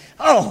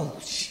 Oh,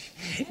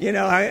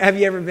 have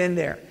you ever been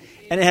there?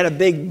 And it had a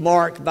big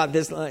mark about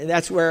this.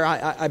 That's where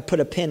I put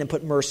a pin and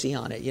put mercy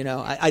on it,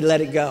 I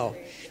let it go.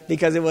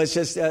 Because it was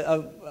just,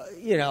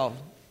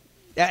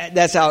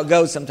 that's how it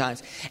goes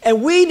sometimes.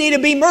 And we need to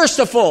be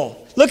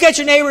merciful. Look at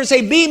your neighbor and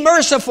say, be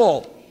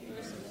merciful.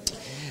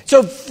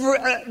 So,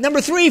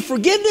 number 3,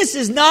 forgiveness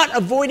is not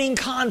avoiding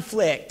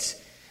conflict.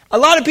 A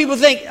lot of people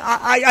think,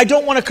 I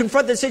don't want to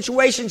confront the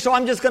situation, so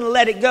I'm just going to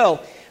let it go.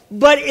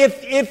 But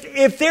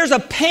if there's a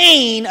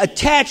pain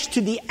attached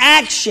to the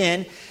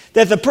action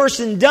that the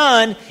person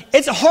done,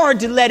 it's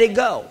hard to let it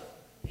go.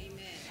 Amen.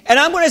 And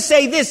I'm going to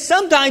say this,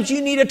 sometimes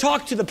you need to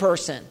talk to the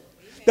person.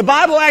 Amen. The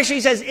Bible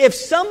actually says, if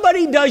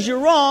somebody does you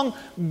wrong,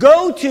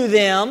 go to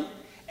them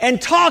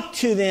and talk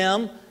to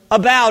them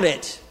about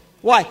it.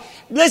 Why?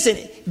 Listen,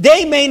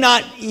 they may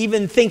not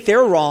even think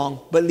they're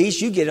wrong, but at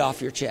least you get it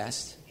off your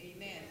chest.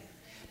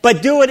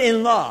 But do it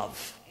in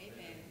love.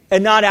 Amen.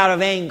 And not out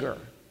of anger.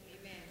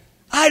 Amen.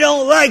 I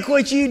don't like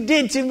what you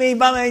did to me,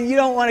 Mama, and you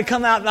don't want to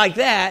come out like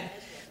that.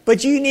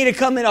 But you need to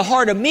come in a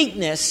heart of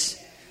meekness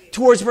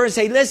towards the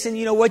person and say,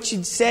 listen, what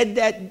you said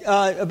that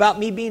about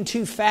me being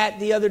too fat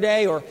the other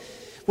day, or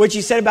what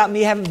you said about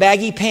me having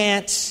baggy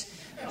pants.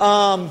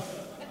 Are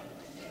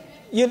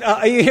you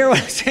hear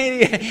what I'm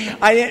saying?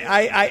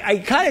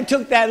 I kind of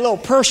took that a little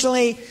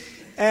personally,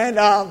 and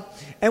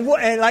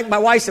like my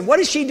wife said, what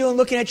is she doing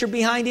looking at your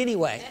behind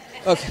anyway?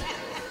 Okay.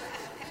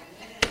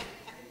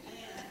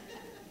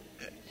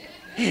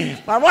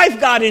 My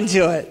wife got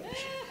into it.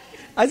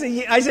 I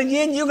said,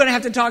 Yin, you're going to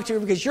have to talk to her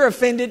because you're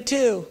offended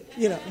too.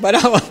 But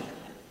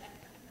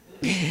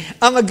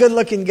I'm a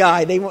good-looking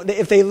guy.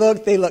 If they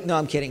look, they look. No,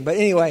 I'm kidding. But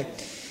anyway,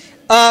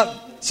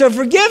 so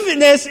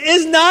forgiveness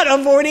is not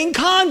avoiding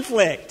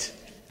conflict.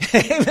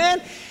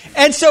 Amen.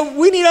 And so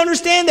we need to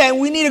understand that.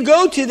 And we need to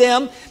go to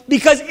them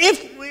because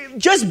if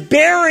just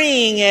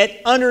burying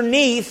it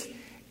underneath,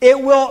 it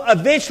will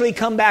eventually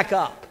come back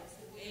up.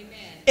 Amen.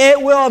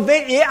 It will.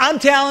 I'm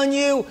telling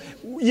you,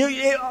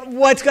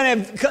 what's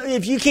going to,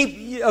 if you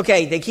keep,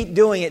 they keep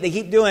doing it,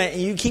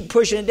 and you keep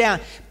pushing it down,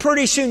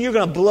 pretty soon you're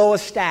going to blow a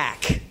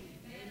stack. Amen.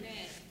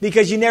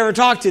 Because you never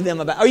talked to them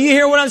about it. Are you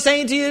hearing what I'm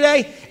saying to you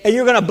today? And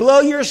you're going to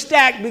blow your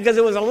stack because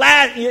it was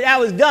that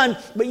was done,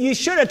 but you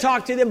should have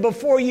talked to them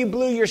before you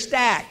blew your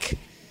stack.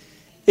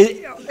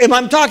 Am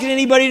I talking to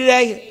anybody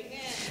today?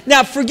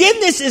 Now,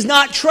 forgiveness is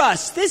not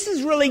trust. This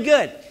is really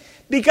good.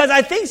 Because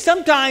I think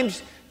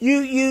sometimes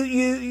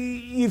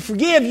you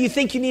forgive, you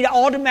think you need to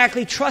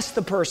automatically trust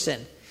the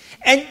person.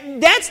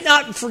 And that's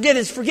not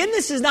forgiveness.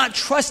 Forgiveness is not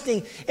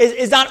trusting,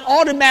 is not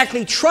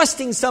automatically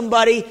trusting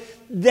somebody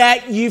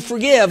that you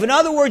forgive. In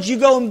other words, you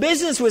go in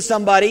business with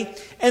somebody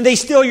and they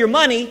steal your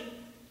money,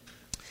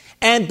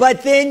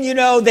 but then,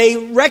 they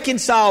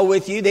reconcile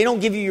with you. They don't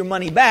give you your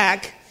money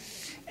back.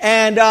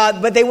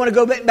 But they want to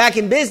go back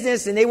in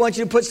business and they want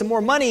you to put some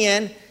more money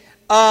in.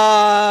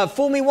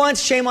 Fool me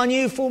once, shame on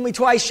you. Fool me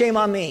twice, shame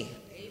on me.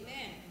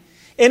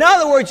 In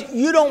other words,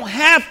 you don't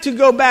have to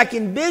go back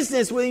in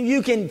business with them.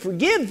 You can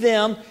forgive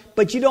them,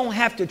 but you don't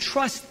have to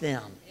trust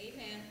them.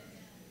 Amen.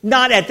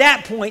 Not at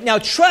that point. Now,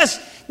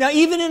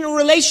 even in a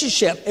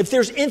relationship, if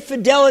there's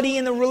infidelity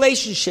in the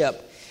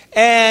relationship,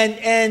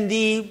 and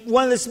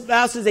one of the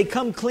spouses, they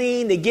come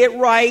clean, they get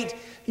right,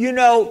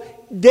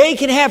 they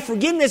can have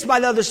forgiveness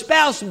by the other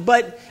spouse,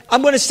 but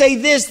I'm going to say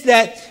this,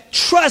 that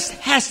trust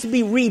has to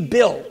be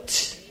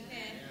rebuilt.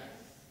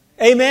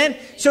 Amen.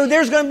 So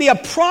there's going to be a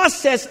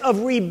process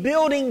of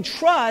rebuilding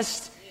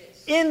trust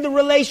in the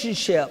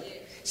relationship.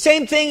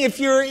 Same thing if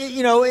you're,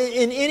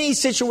 in any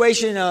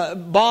situation, a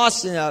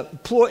boss and an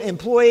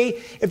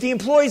employee. If the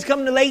employee's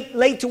coming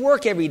late to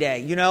work every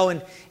day,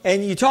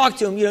 and you talk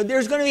to them,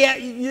 they're going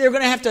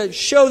to have to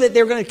show that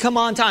they're going to come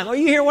on time. Are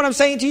you hearing what I'm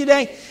saying to you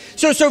today?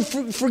 So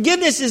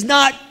forgiveness is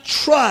not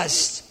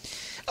trust.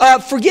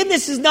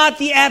 Forgiveness is not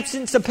the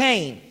absence of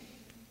pain.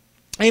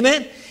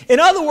 Amen. In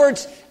other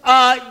words,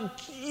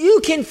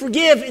 you can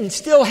forgive and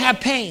still have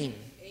pain.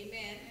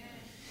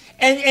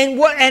 Amen.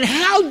 And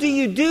how do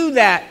you do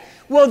that?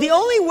 Well, the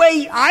only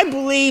way I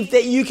believe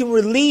that you can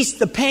release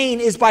the pain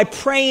is by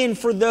praying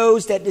for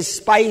those that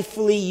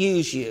despitefully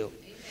use you.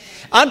 Amen.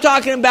 I'm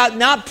talking about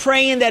not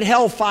praying that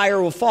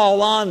hellfire will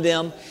fall on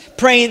them,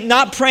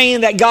 not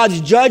praying that God's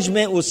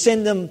judgment will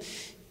send them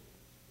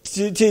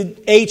to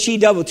HE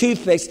double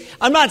toothpicks.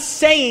 I'm not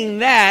saying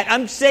that.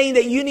 I'm saying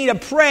that you need to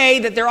pray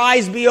that their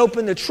eyes be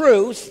open to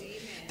truth.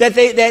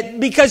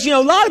 Because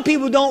a lot of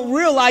people don't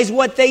realize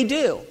what they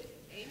do.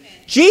 Amen.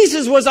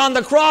 Jesus was on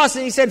the cross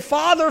and he said,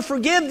 Father,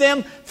 forgive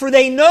them, for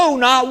they know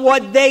not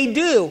what they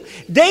do.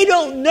 They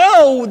don't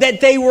know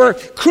that they were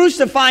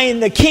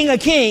crucifying the King of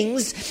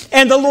Kings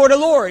and the Lord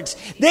of Lords.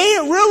 They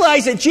didn't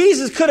realize that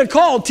Jesus could have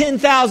called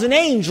 10,000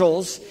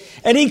 angels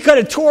and he could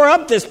have tore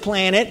up this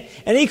planet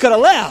and he could have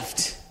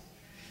left.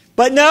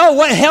 But no,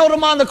 what held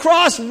him on the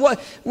cross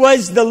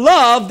was the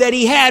love that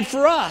he had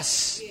for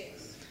us.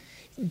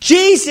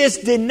 Jesus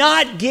did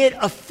not get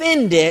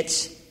offended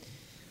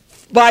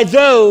by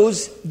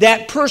those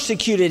that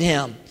persecuted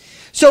him.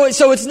 So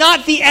it's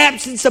not the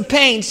absence of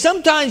pain.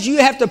 Sometimes you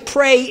have to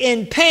pray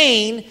in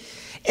pain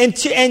and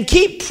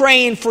keep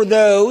praying for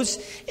those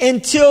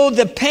until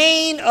the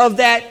pain of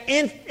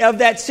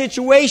that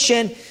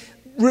situation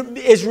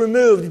is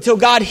removed, until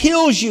God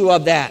heals you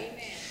of that.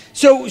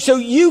 So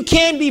you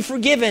can be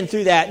forgiven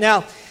through that.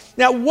 Now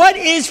what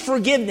is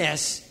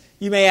forgiveness?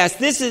 You may ask,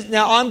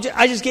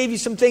 I just gave you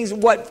some things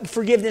what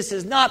forgiveness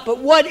is not, but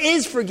what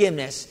is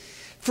forgiveness?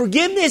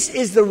 Forgiveness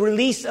is the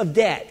release of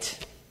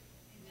debt.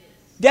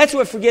 That's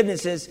what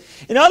forgiveness is.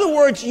 In other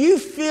words, you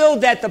feel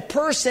that the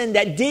person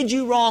that did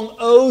you wrong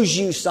owes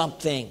you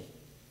something.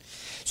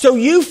 So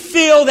you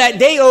feel that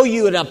they owe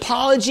you an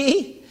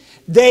apology.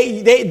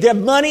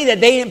 The money that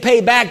they didn't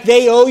pay back,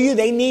 they owe you.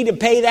 They need to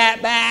pay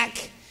that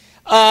back.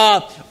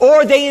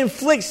 Or they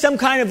inflict some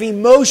kind of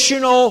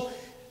emotional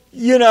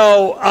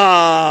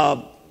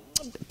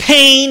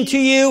pain to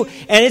you,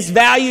 and it's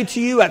valued to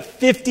you at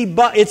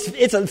 $50.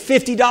 It's a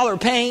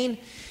 $50 pain,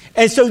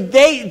 and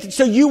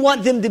so you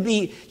want them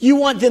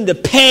to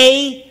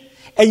pay,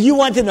 and you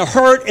want them to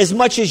hurt as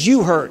much as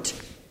you hurt.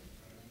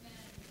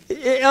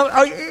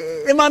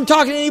 Am I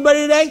talking to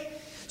anybody today?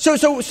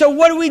 So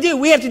what do?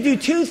 We have to do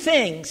two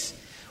things.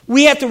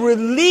 We have to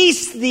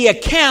release the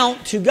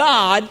account to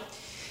God,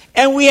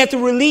 and we have to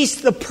release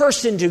the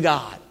person to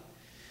God.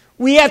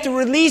 We have to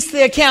release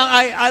the account.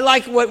 I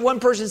like what one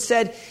person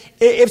said.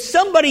 If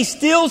somebody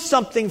steals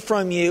something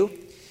from you,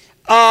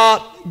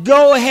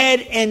 go ahead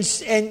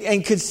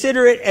and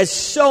consider it as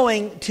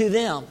sowing to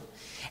them.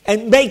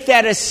 And make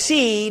that a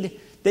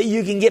seed that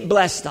you can get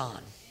blessed on.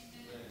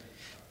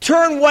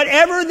 Turn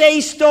whatever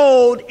they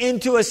stole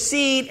into a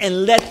seed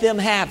and let them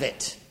have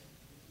it.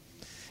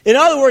 In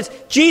other words,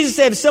 Jesus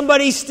said, if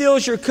somebody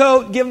steals your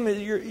coat, give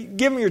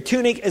them your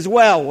tunic as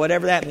well,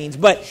 whatever that means.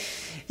 But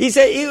he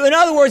said, in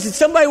other words, if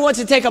somebody wants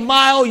to take a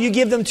mile, you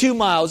give them 2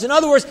 miles. In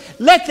other words,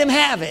 let them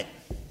have it.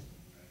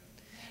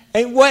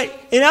 And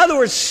in other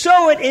words,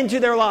 sow it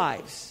into their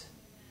lives.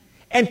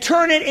 And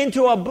turn it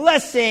into a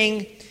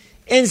blessing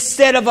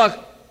instead of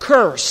a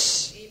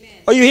curse. Amen.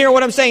 Are you hearing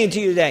what I'm saying to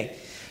you today?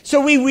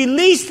 So we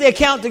release the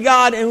account to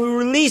God and we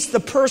release the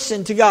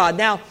person to God.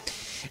 Now,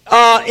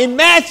 in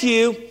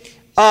Matthew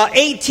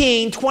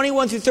 18,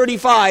 21 through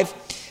 35,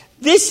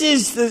 this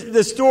is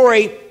the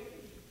story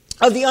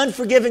of the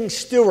unforgiving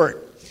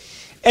steward.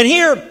 And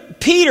here,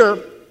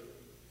 Peter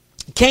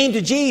came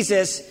to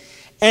Jesus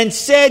and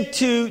said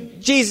to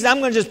Jesus, I'm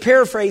going to just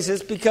paraphrase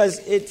this because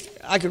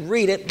I could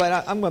read it,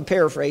 but I'm going to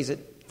paraphrase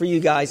it for you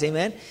guys.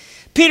 Amen.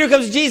 Peter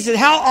comes to Jesus and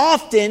said, how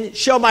often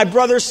shall my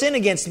brother sin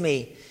against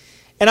me,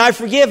 and I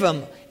forgive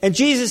him? And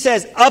Jesus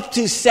says, up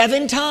to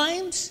 7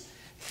 times,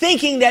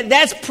 thinking that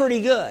that's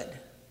pretty good.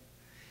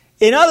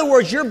 In other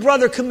words, your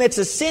brother commits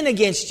a sin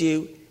against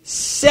you.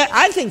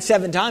 I think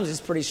 7 times is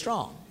pretty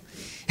strong.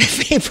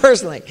 Me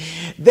personally,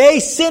 they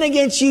sin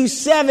against you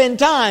 7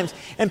 times,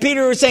 and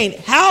Peter was saying,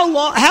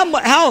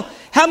 how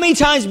many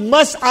times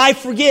must I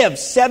forgive?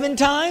 7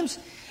 times?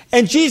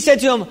 And Jesus said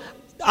to him,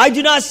 I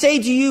do not say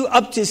to you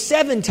up to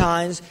 7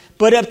 times,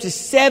 but up to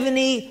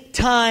 70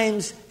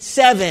 times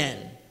 7.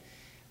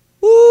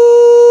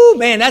 Ooh,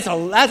 man, that's a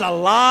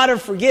lot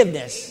of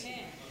forgiveness.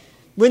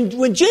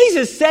 When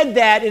Jesus said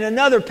that in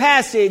another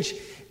passage,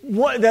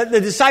 the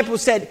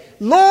disciples said,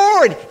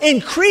 Lord,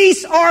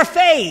 increase our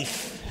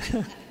faith.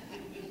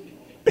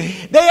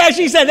 They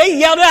actually said, they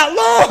yelled out,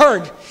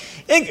 Lord,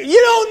 you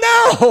don't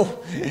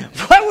know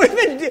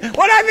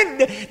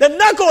the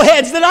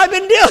knuckleheads that I've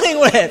been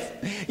dealing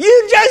with.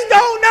 You just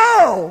don't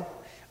know.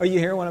 Are you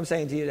hearing what I'm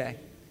saying to you today?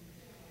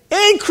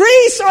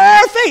 Increase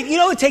our faith. You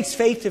know, it takes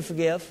faith to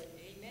forgive.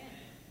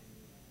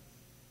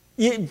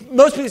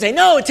 Most people say,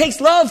 no, it takes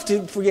love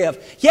to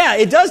forgive. Yeah,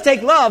 it does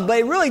take love, but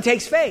it really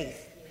takes faith.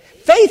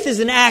 Faith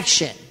is an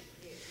action.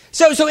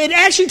 So it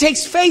actually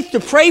takes faith to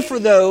pray for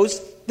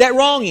those that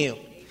wrong you.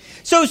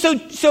 So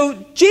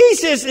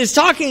Jesus is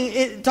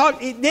talking.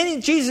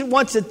 Then Jesus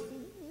wants to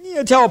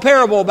tell a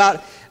parable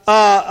about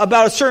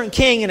a certain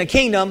king in a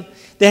kingdom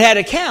that had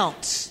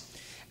accounts,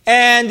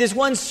 and this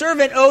one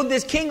servant owed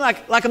this king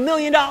like $1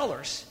 million,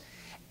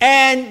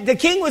 and the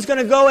king was going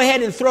to go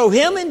ahead and throw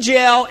him in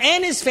jail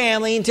and his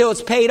family until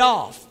it's paid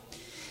off.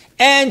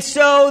 And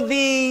so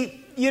the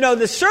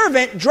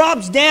servant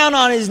drops down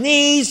on his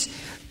knees,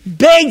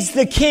 begs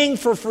the king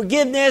for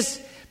forgiveness.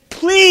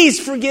 Please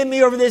forgive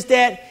me over this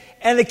debt.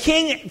 And the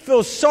king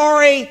feels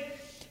sorry,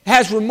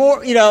 has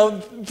remorse,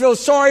 feels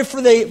sorry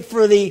for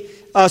the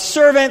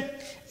servant,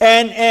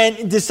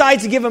 and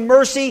decides to give him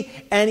mercy,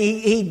 and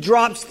he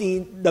drops the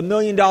 $1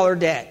 million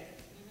debt.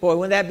 Boy,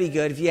 wouldn't that be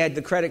good if you had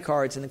the credit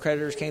cards and the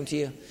creditors came to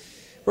you?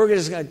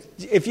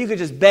 If you could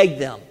just beg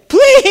them,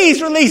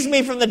 please release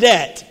me from the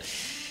debt.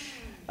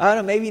 I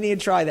don't know, maybe you need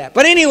to try that.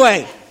 But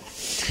anyway,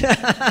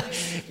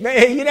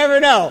 you never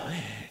know.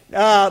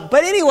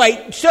 But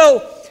anyway,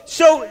 so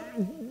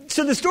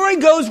the story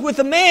goes with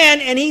a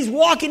man, and he's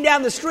walking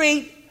down the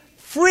street,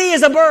 free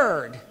as a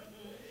bird.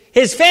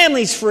 His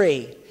family's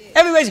free.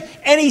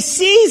 And he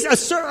sees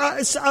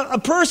a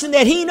person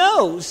that he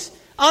knows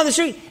on the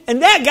street,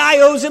 and that guy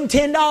owes him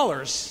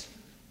 $10.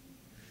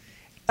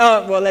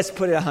 Well, let's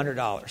put it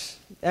 $100.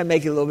 That'd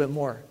make it a little bit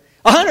more.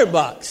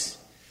 $100.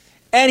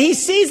 And he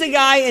sees the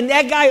guy, and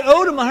that guy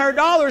owed him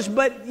 $100,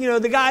 but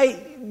the guy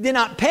did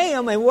not pay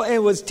him and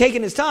was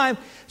taking his time.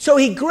 So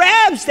he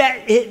grabs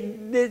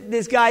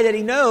this guy that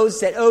he knows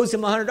that owes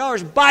him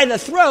 $100 by the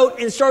throat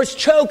and starts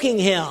choking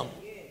him.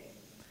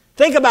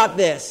 Think about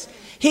this.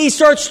 He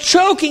starts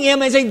choking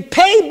him and saying,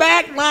 pay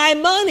back my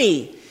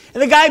money.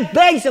 And the guy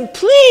begs him,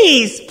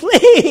 please,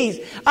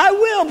 I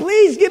will,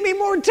 please give me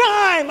more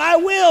time. I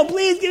will,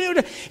 please give me more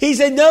time. He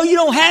said, no, you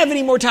don't have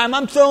any more time.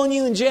 I'm throwing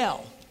you in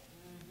jail.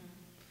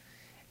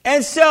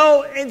 And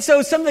so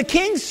some of the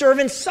king's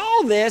servants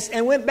saw this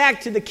and went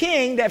back to the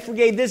king that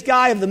forgave this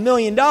guy of the $1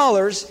 million.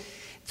 So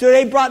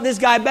they brought this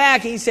guy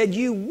back, and he said,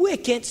 you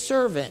wicked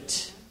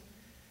servant.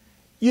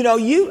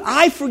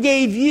 I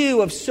forgave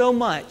you of so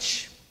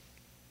much,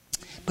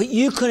 but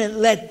you couldn't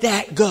let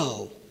that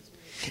go.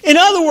 In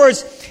other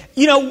words,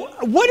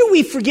 what do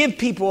we forgive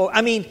people?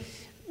 I mean,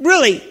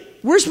 really,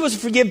 we're supposed to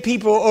forgive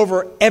people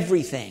over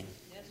everything.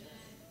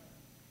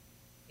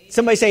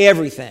 Somebody say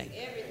everything.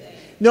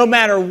 No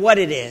matter what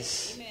it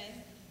is.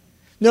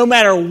 No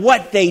matter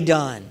what they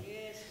done.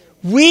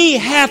 We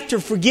have to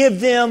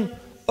forgive them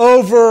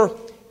over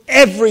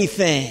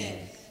everything.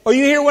 Are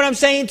you hear what I'm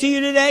saying to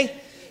you today?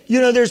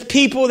 There's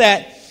people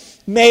that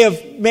may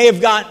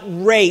have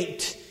gotten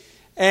raped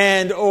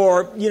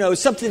or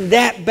something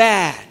that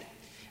bad.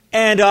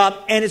 And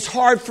it's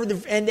hard for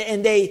and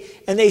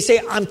they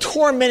say, I'm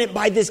tormented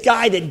by this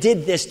guy that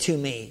did this to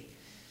me.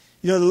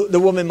 The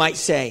woman might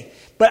say.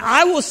 But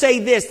I will say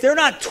this, they're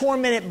not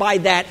tormented by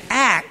that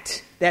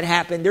act that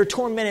happened. They're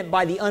tormented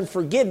by the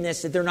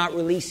unforgiveness that they're not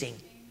releasing.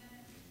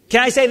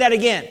 Can I say that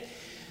again?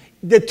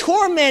 The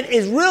torment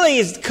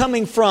is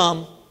coming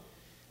from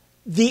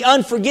the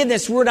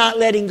unforgiveness we're not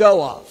letting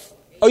go of.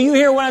 Are you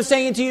hearing what I'm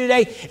saying to you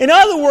today? In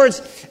other words,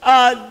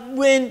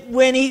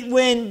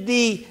 when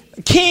the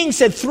king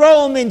said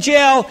throw him in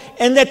jail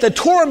and let the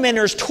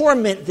tormentors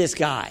torment this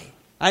guy.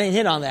 I didn't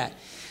hit on that.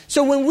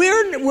 So when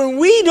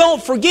we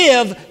don't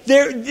forgive,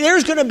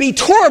 there's going to be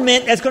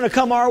torment that's going to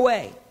come our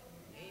way.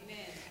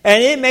 Amen.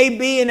 And it may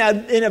be in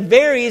a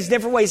various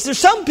different ways. There's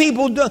some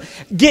people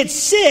get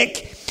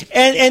sick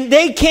and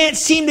they can't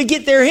seem to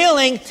get their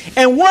healing.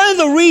 And one of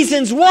the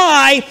reasons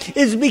why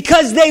is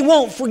because they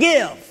won't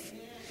forgive.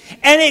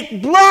 And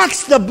it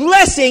blocks the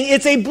blessing.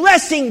 It's a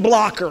blessing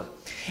blocker.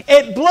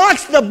 It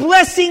blocks the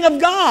blessing of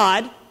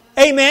God.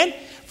 Amen.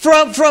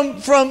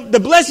 from the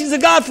blessings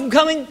of God from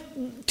coming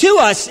to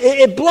us.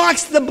 It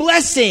blocks the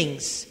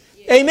blessings.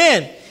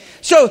 Amen.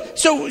 So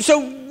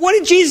what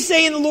did Jesus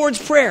say in the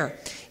Lord's Prayer?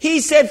 He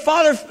said,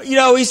 Father,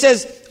 he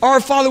says, our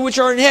Father which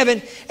art in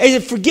heaven, and he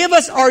said, forgive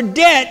us our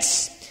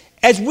debts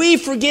as we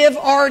forgive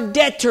our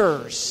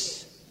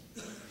debtors.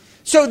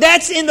 So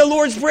that's in the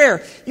Lord's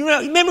Prayer.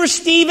 Remember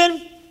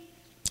Stephen?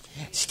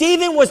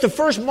 Stephen was the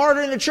first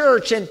martyr in the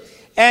church,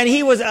 and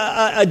he was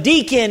a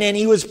deacon, and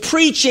he was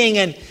preaching,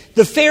 and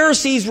the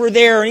Pharisees were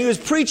there, and he was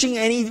preaching,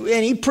 and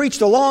he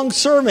preached a long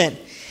sermon.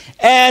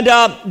 And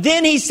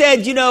then he said,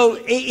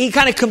 he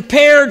kind of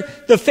compared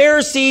the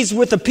Pharisees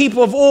with the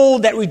people of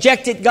old that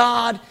rejected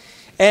God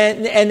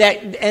and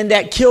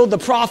that killed the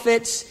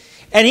prophets.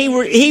 And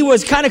he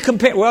was kind of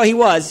comparing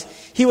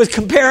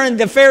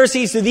the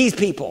Pharisees to these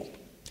people.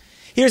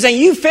 He was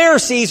saying, you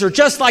Pharisees are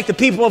just like the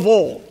people of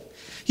old.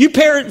 You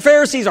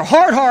Pharisees are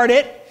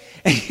hard-hearted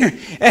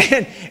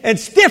and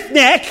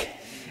stiff-necked.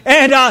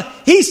 And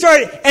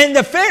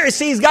the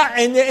Pharisees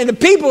and the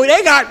people,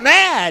 they got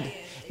mad.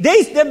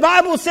 The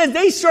Bible says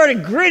they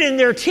started gritting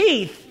their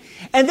teeth,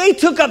 and they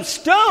took up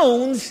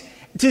stones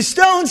to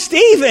stone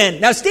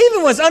Stephen. Now,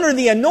 Stephen was under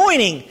the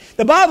anointing.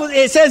 The Bible,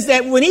 it says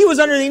that when he was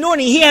under the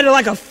anointing, he had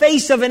like a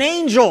face of an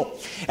angel.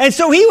 And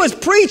so he was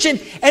preaching,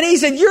 and he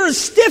said, you're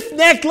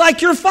stiff-necked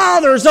like your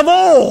fathers of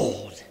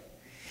old.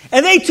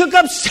 And they took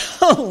up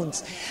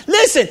stones.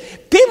 Listen,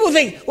 people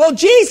think, well,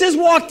 Jesus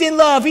walked in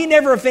love. He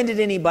never offended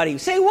anybody.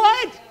 Say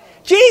what?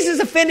 Jesus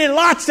offended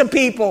lots of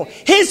people.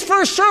 His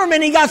first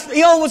sermon, he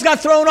almost got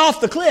thrown off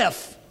the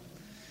cliff.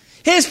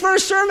 His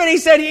first sermon, he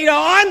said,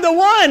 I'm the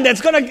one that's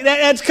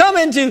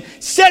coming to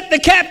set the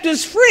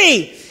captives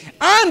free.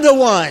 I'm the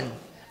one.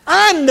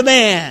 I'm the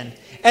man.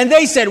 And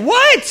they said,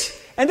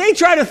 what? And they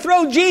tried to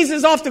throw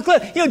Jesus off the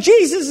cliff.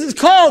 Jesus is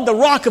called the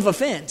rock of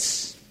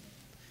offense.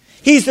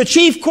 He's the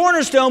chief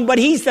cornerstone, but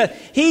he's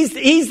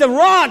the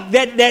rock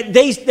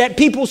that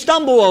people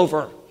stumble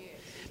over.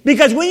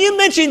 Because when you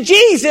mention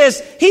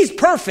Jesus, he's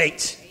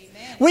perfect.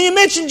 Amen. When you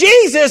mention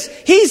Jesus,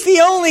 he's the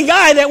only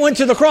guy that went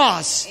to the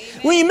cross.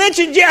 Amen. When you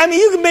mention,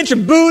 you can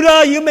mention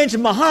Buddha, you can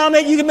mention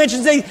Muhammad, you can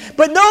mention things,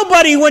 but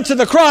nobody went to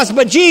the cross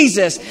but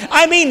Jesus.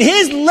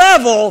 His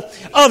level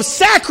of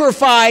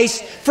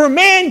sacrifice for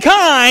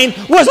mankind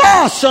was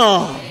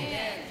awesome.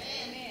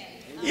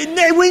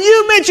 Amen. When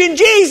you mention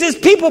Jesus,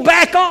 people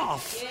back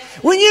off.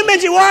 When you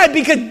mention why?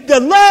 Because the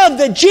love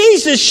that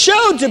Jesus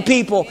showed to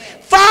people.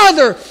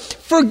 Father,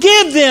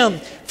 forgive them,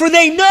 for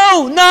they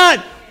know not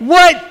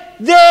what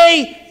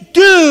they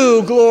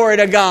do. Glory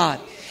to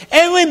God.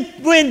 And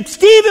when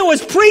Stephen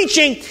was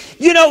preaching,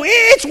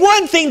 it's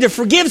one thing to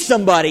forgive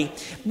somebody,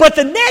 but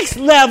the next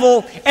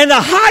level and the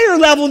higher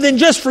level than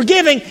just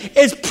forgiving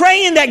is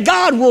praying that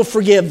God will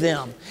forgive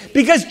them.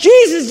 Because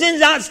Jesus did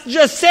not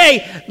just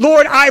say,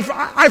 Lord,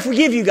 I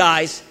forgive you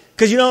guys.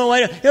 Because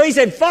he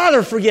said,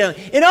 Father, forgive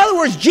them. In other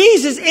words,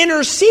 Jesus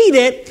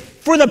interceded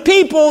for the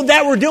people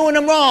that were doing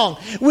them wrong.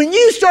 When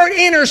you start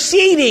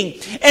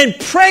interceding and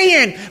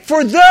praying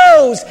for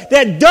those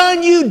that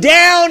done you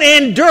down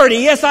and dirty,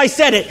 yes, I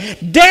said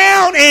it,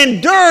 down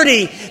and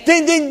dirty,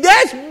 then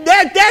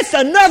that's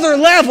another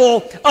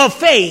level of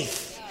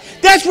faith.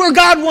 That's where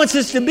God wants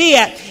us to be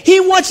at.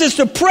 He wants us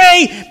to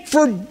pray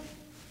for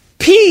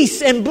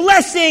peace and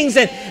blessings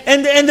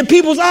and the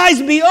people's eyes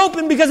to be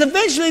open, because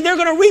eventually they're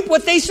going to reap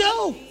what they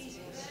sow.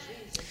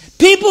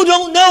 People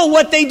don't know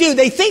what they do.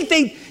 They think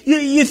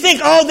you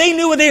think, oh, they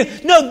knew what they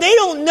do. No, they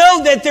don't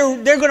know that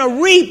they're going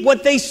to reap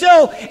what they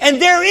sow.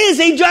 And there is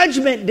a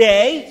judgment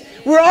day.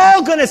 We're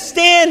all going to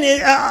stand,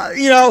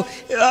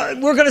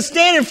 we're going to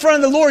stand in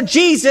front of the Lord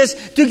Jesus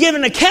to give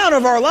an account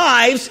of our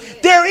lives.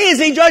 There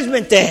is a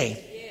judgment day.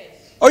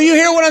 Are you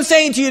hearing what I'm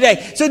saying to you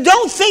today? So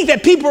don't think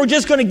that people are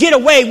just going to get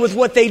away with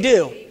what they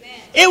do. Amen.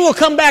 It will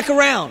come back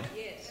around.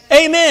 Yes.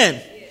 Amen.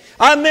 Yes.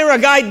 I remember a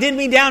guy did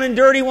me down and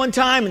dirty one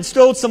time and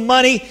stole some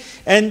money.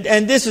 And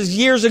this was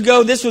years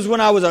ago. This was when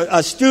I was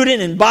a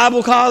student in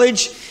Bible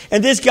college.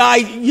 And this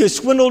guy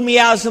swindled me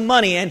out of some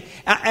money. And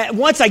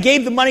once I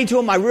gave the money to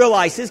him, I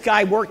realized this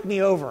guy worked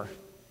me over.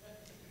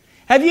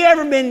 Have you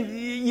ever been,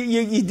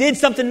 you did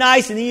something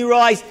nice and then you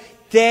realize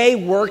they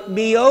worked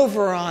me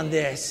over on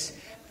this.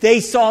 They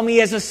saw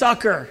me as a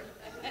sucker.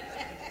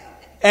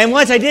 And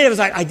once I did, it was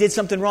like, I did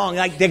something wrong.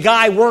 Like the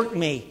guy worked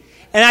me.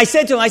 And I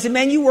said to him,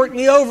 man, you worked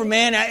me over,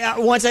 man.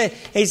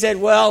 He said,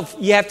 well,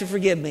 you have to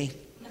forgive me.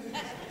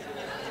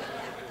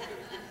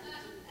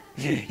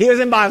 He was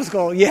in Bible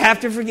school. You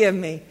have to forgive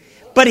me.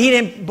 But he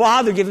didn't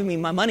bother giving me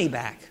my money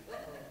back.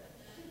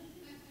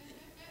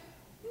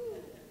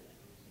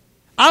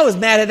 I was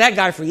mad at that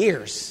guy for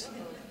years.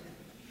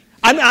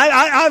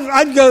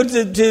 I'd go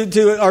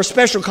to our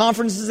special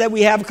conferences that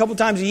we have a couple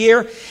times a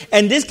year.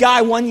 And this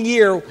guy, one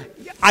year,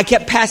 I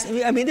kept passing.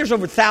 There's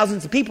over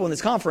thousands of people in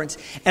this conference.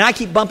 And I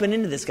keep bumping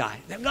into this guy.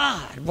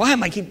 God, why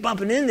am I keep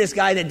bumping into this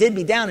guy that did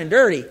me down and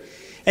dirty?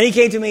 And he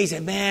came to me, he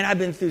said, man, I've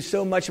been through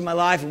so much in my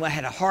life. And I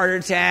had a heart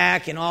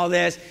attack and all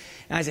this.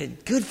 And I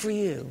said, good for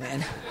you,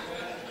 man.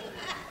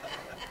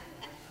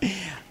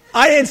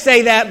 I didn't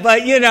say that,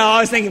 but, I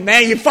was thinking,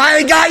 man, you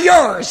finally got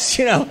yours,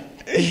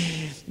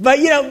 But,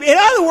 in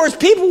other words,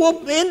 people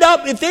will end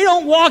up, if they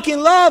don't walk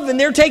in love and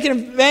they're taking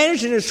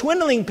advantage and they're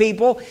swindling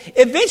people,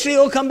 eventually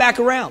it'll come back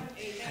around.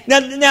 Now,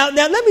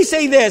 let me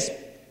say this,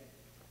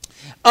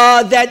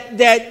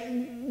 that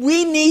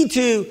we need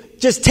to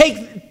just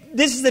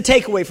this is the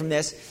takeaway from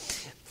this.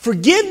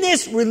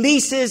 Forgiveness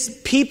releases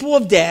people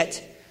of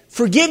debt.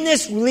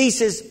 Forgiveness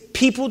releases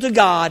people to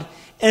God.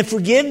 And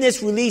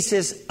forgiveness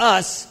releases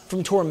us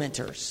from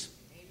tormentors.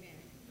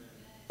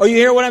 Are you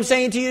hearing what I'm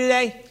saying to you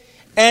today?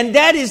 And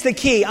that is the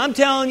key. I'm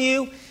telling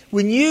you,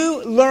 when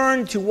you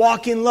learn to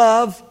walk in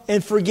love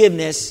and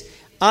forgiveness,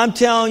 I'm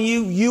telling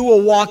you, you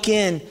will walk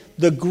in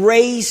the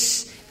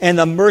grace and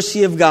the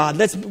mercy of God.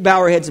 Let's bow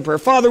our heads in prayer.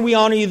 Father, we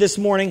honor you this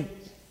morning.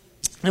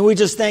 And we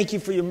just thank you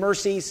for your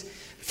mercies,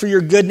 for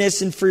your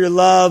goodness, and for your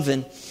love.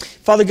 And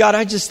Father God,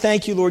 I just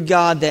thank you, Lord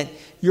God, that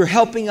you're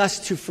helping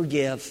us to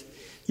forgive.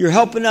 You're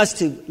helping us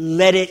to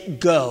let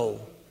it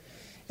go.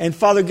 And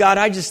Father God,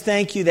 I just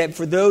thank you that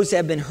for those that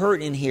have been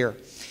hurt in here,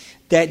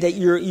 that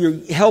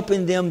you're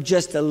helping them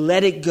just to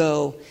let it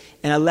go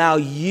and allow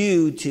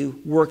you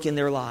to work in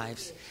their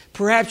lives.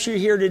 Perhaps you're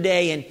here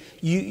today and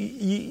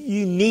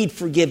you need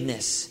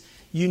forgiveness.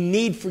 You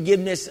need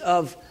forgiveness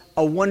of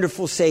a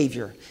wonderful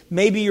Savior.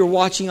 Maybe you're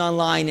watching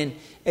online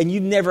and you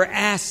never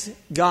asked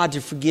God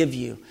to forgive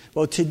you.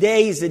 Well,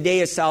 today is the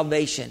day of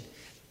salvation.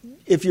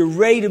 If you're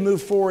ready to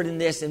move forward in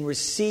this and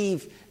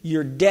receive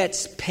your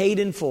debts paid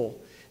in full,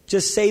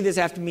 just say this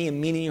after me and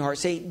mean in your heart.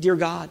 Say, dear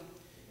God,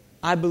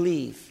 I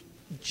believe,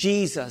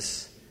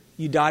 Jesus,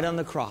 you died on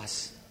the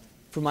cross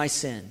for my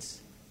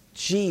sins.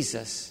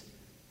 Jesus,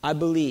 I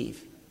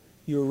believe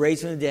you were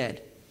raised from the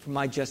dead for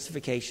my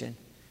justification.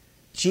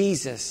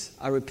 Jesus,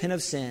 I repent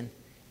of sin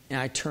and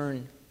I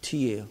turn to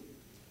you.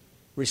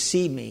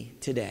 Receive me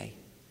today.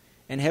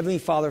 And Heavenly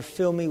Father,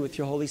 fill me with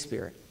your Holy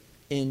Spirit.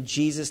 In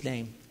Jesus'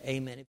 name,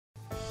 amen.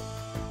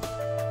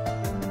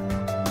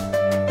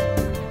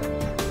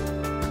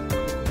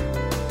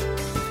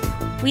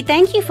 We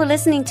thank you for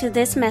listening to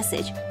this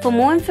message. For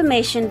more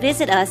information,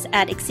 visit us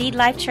at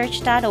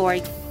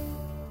exceedlifechurch.org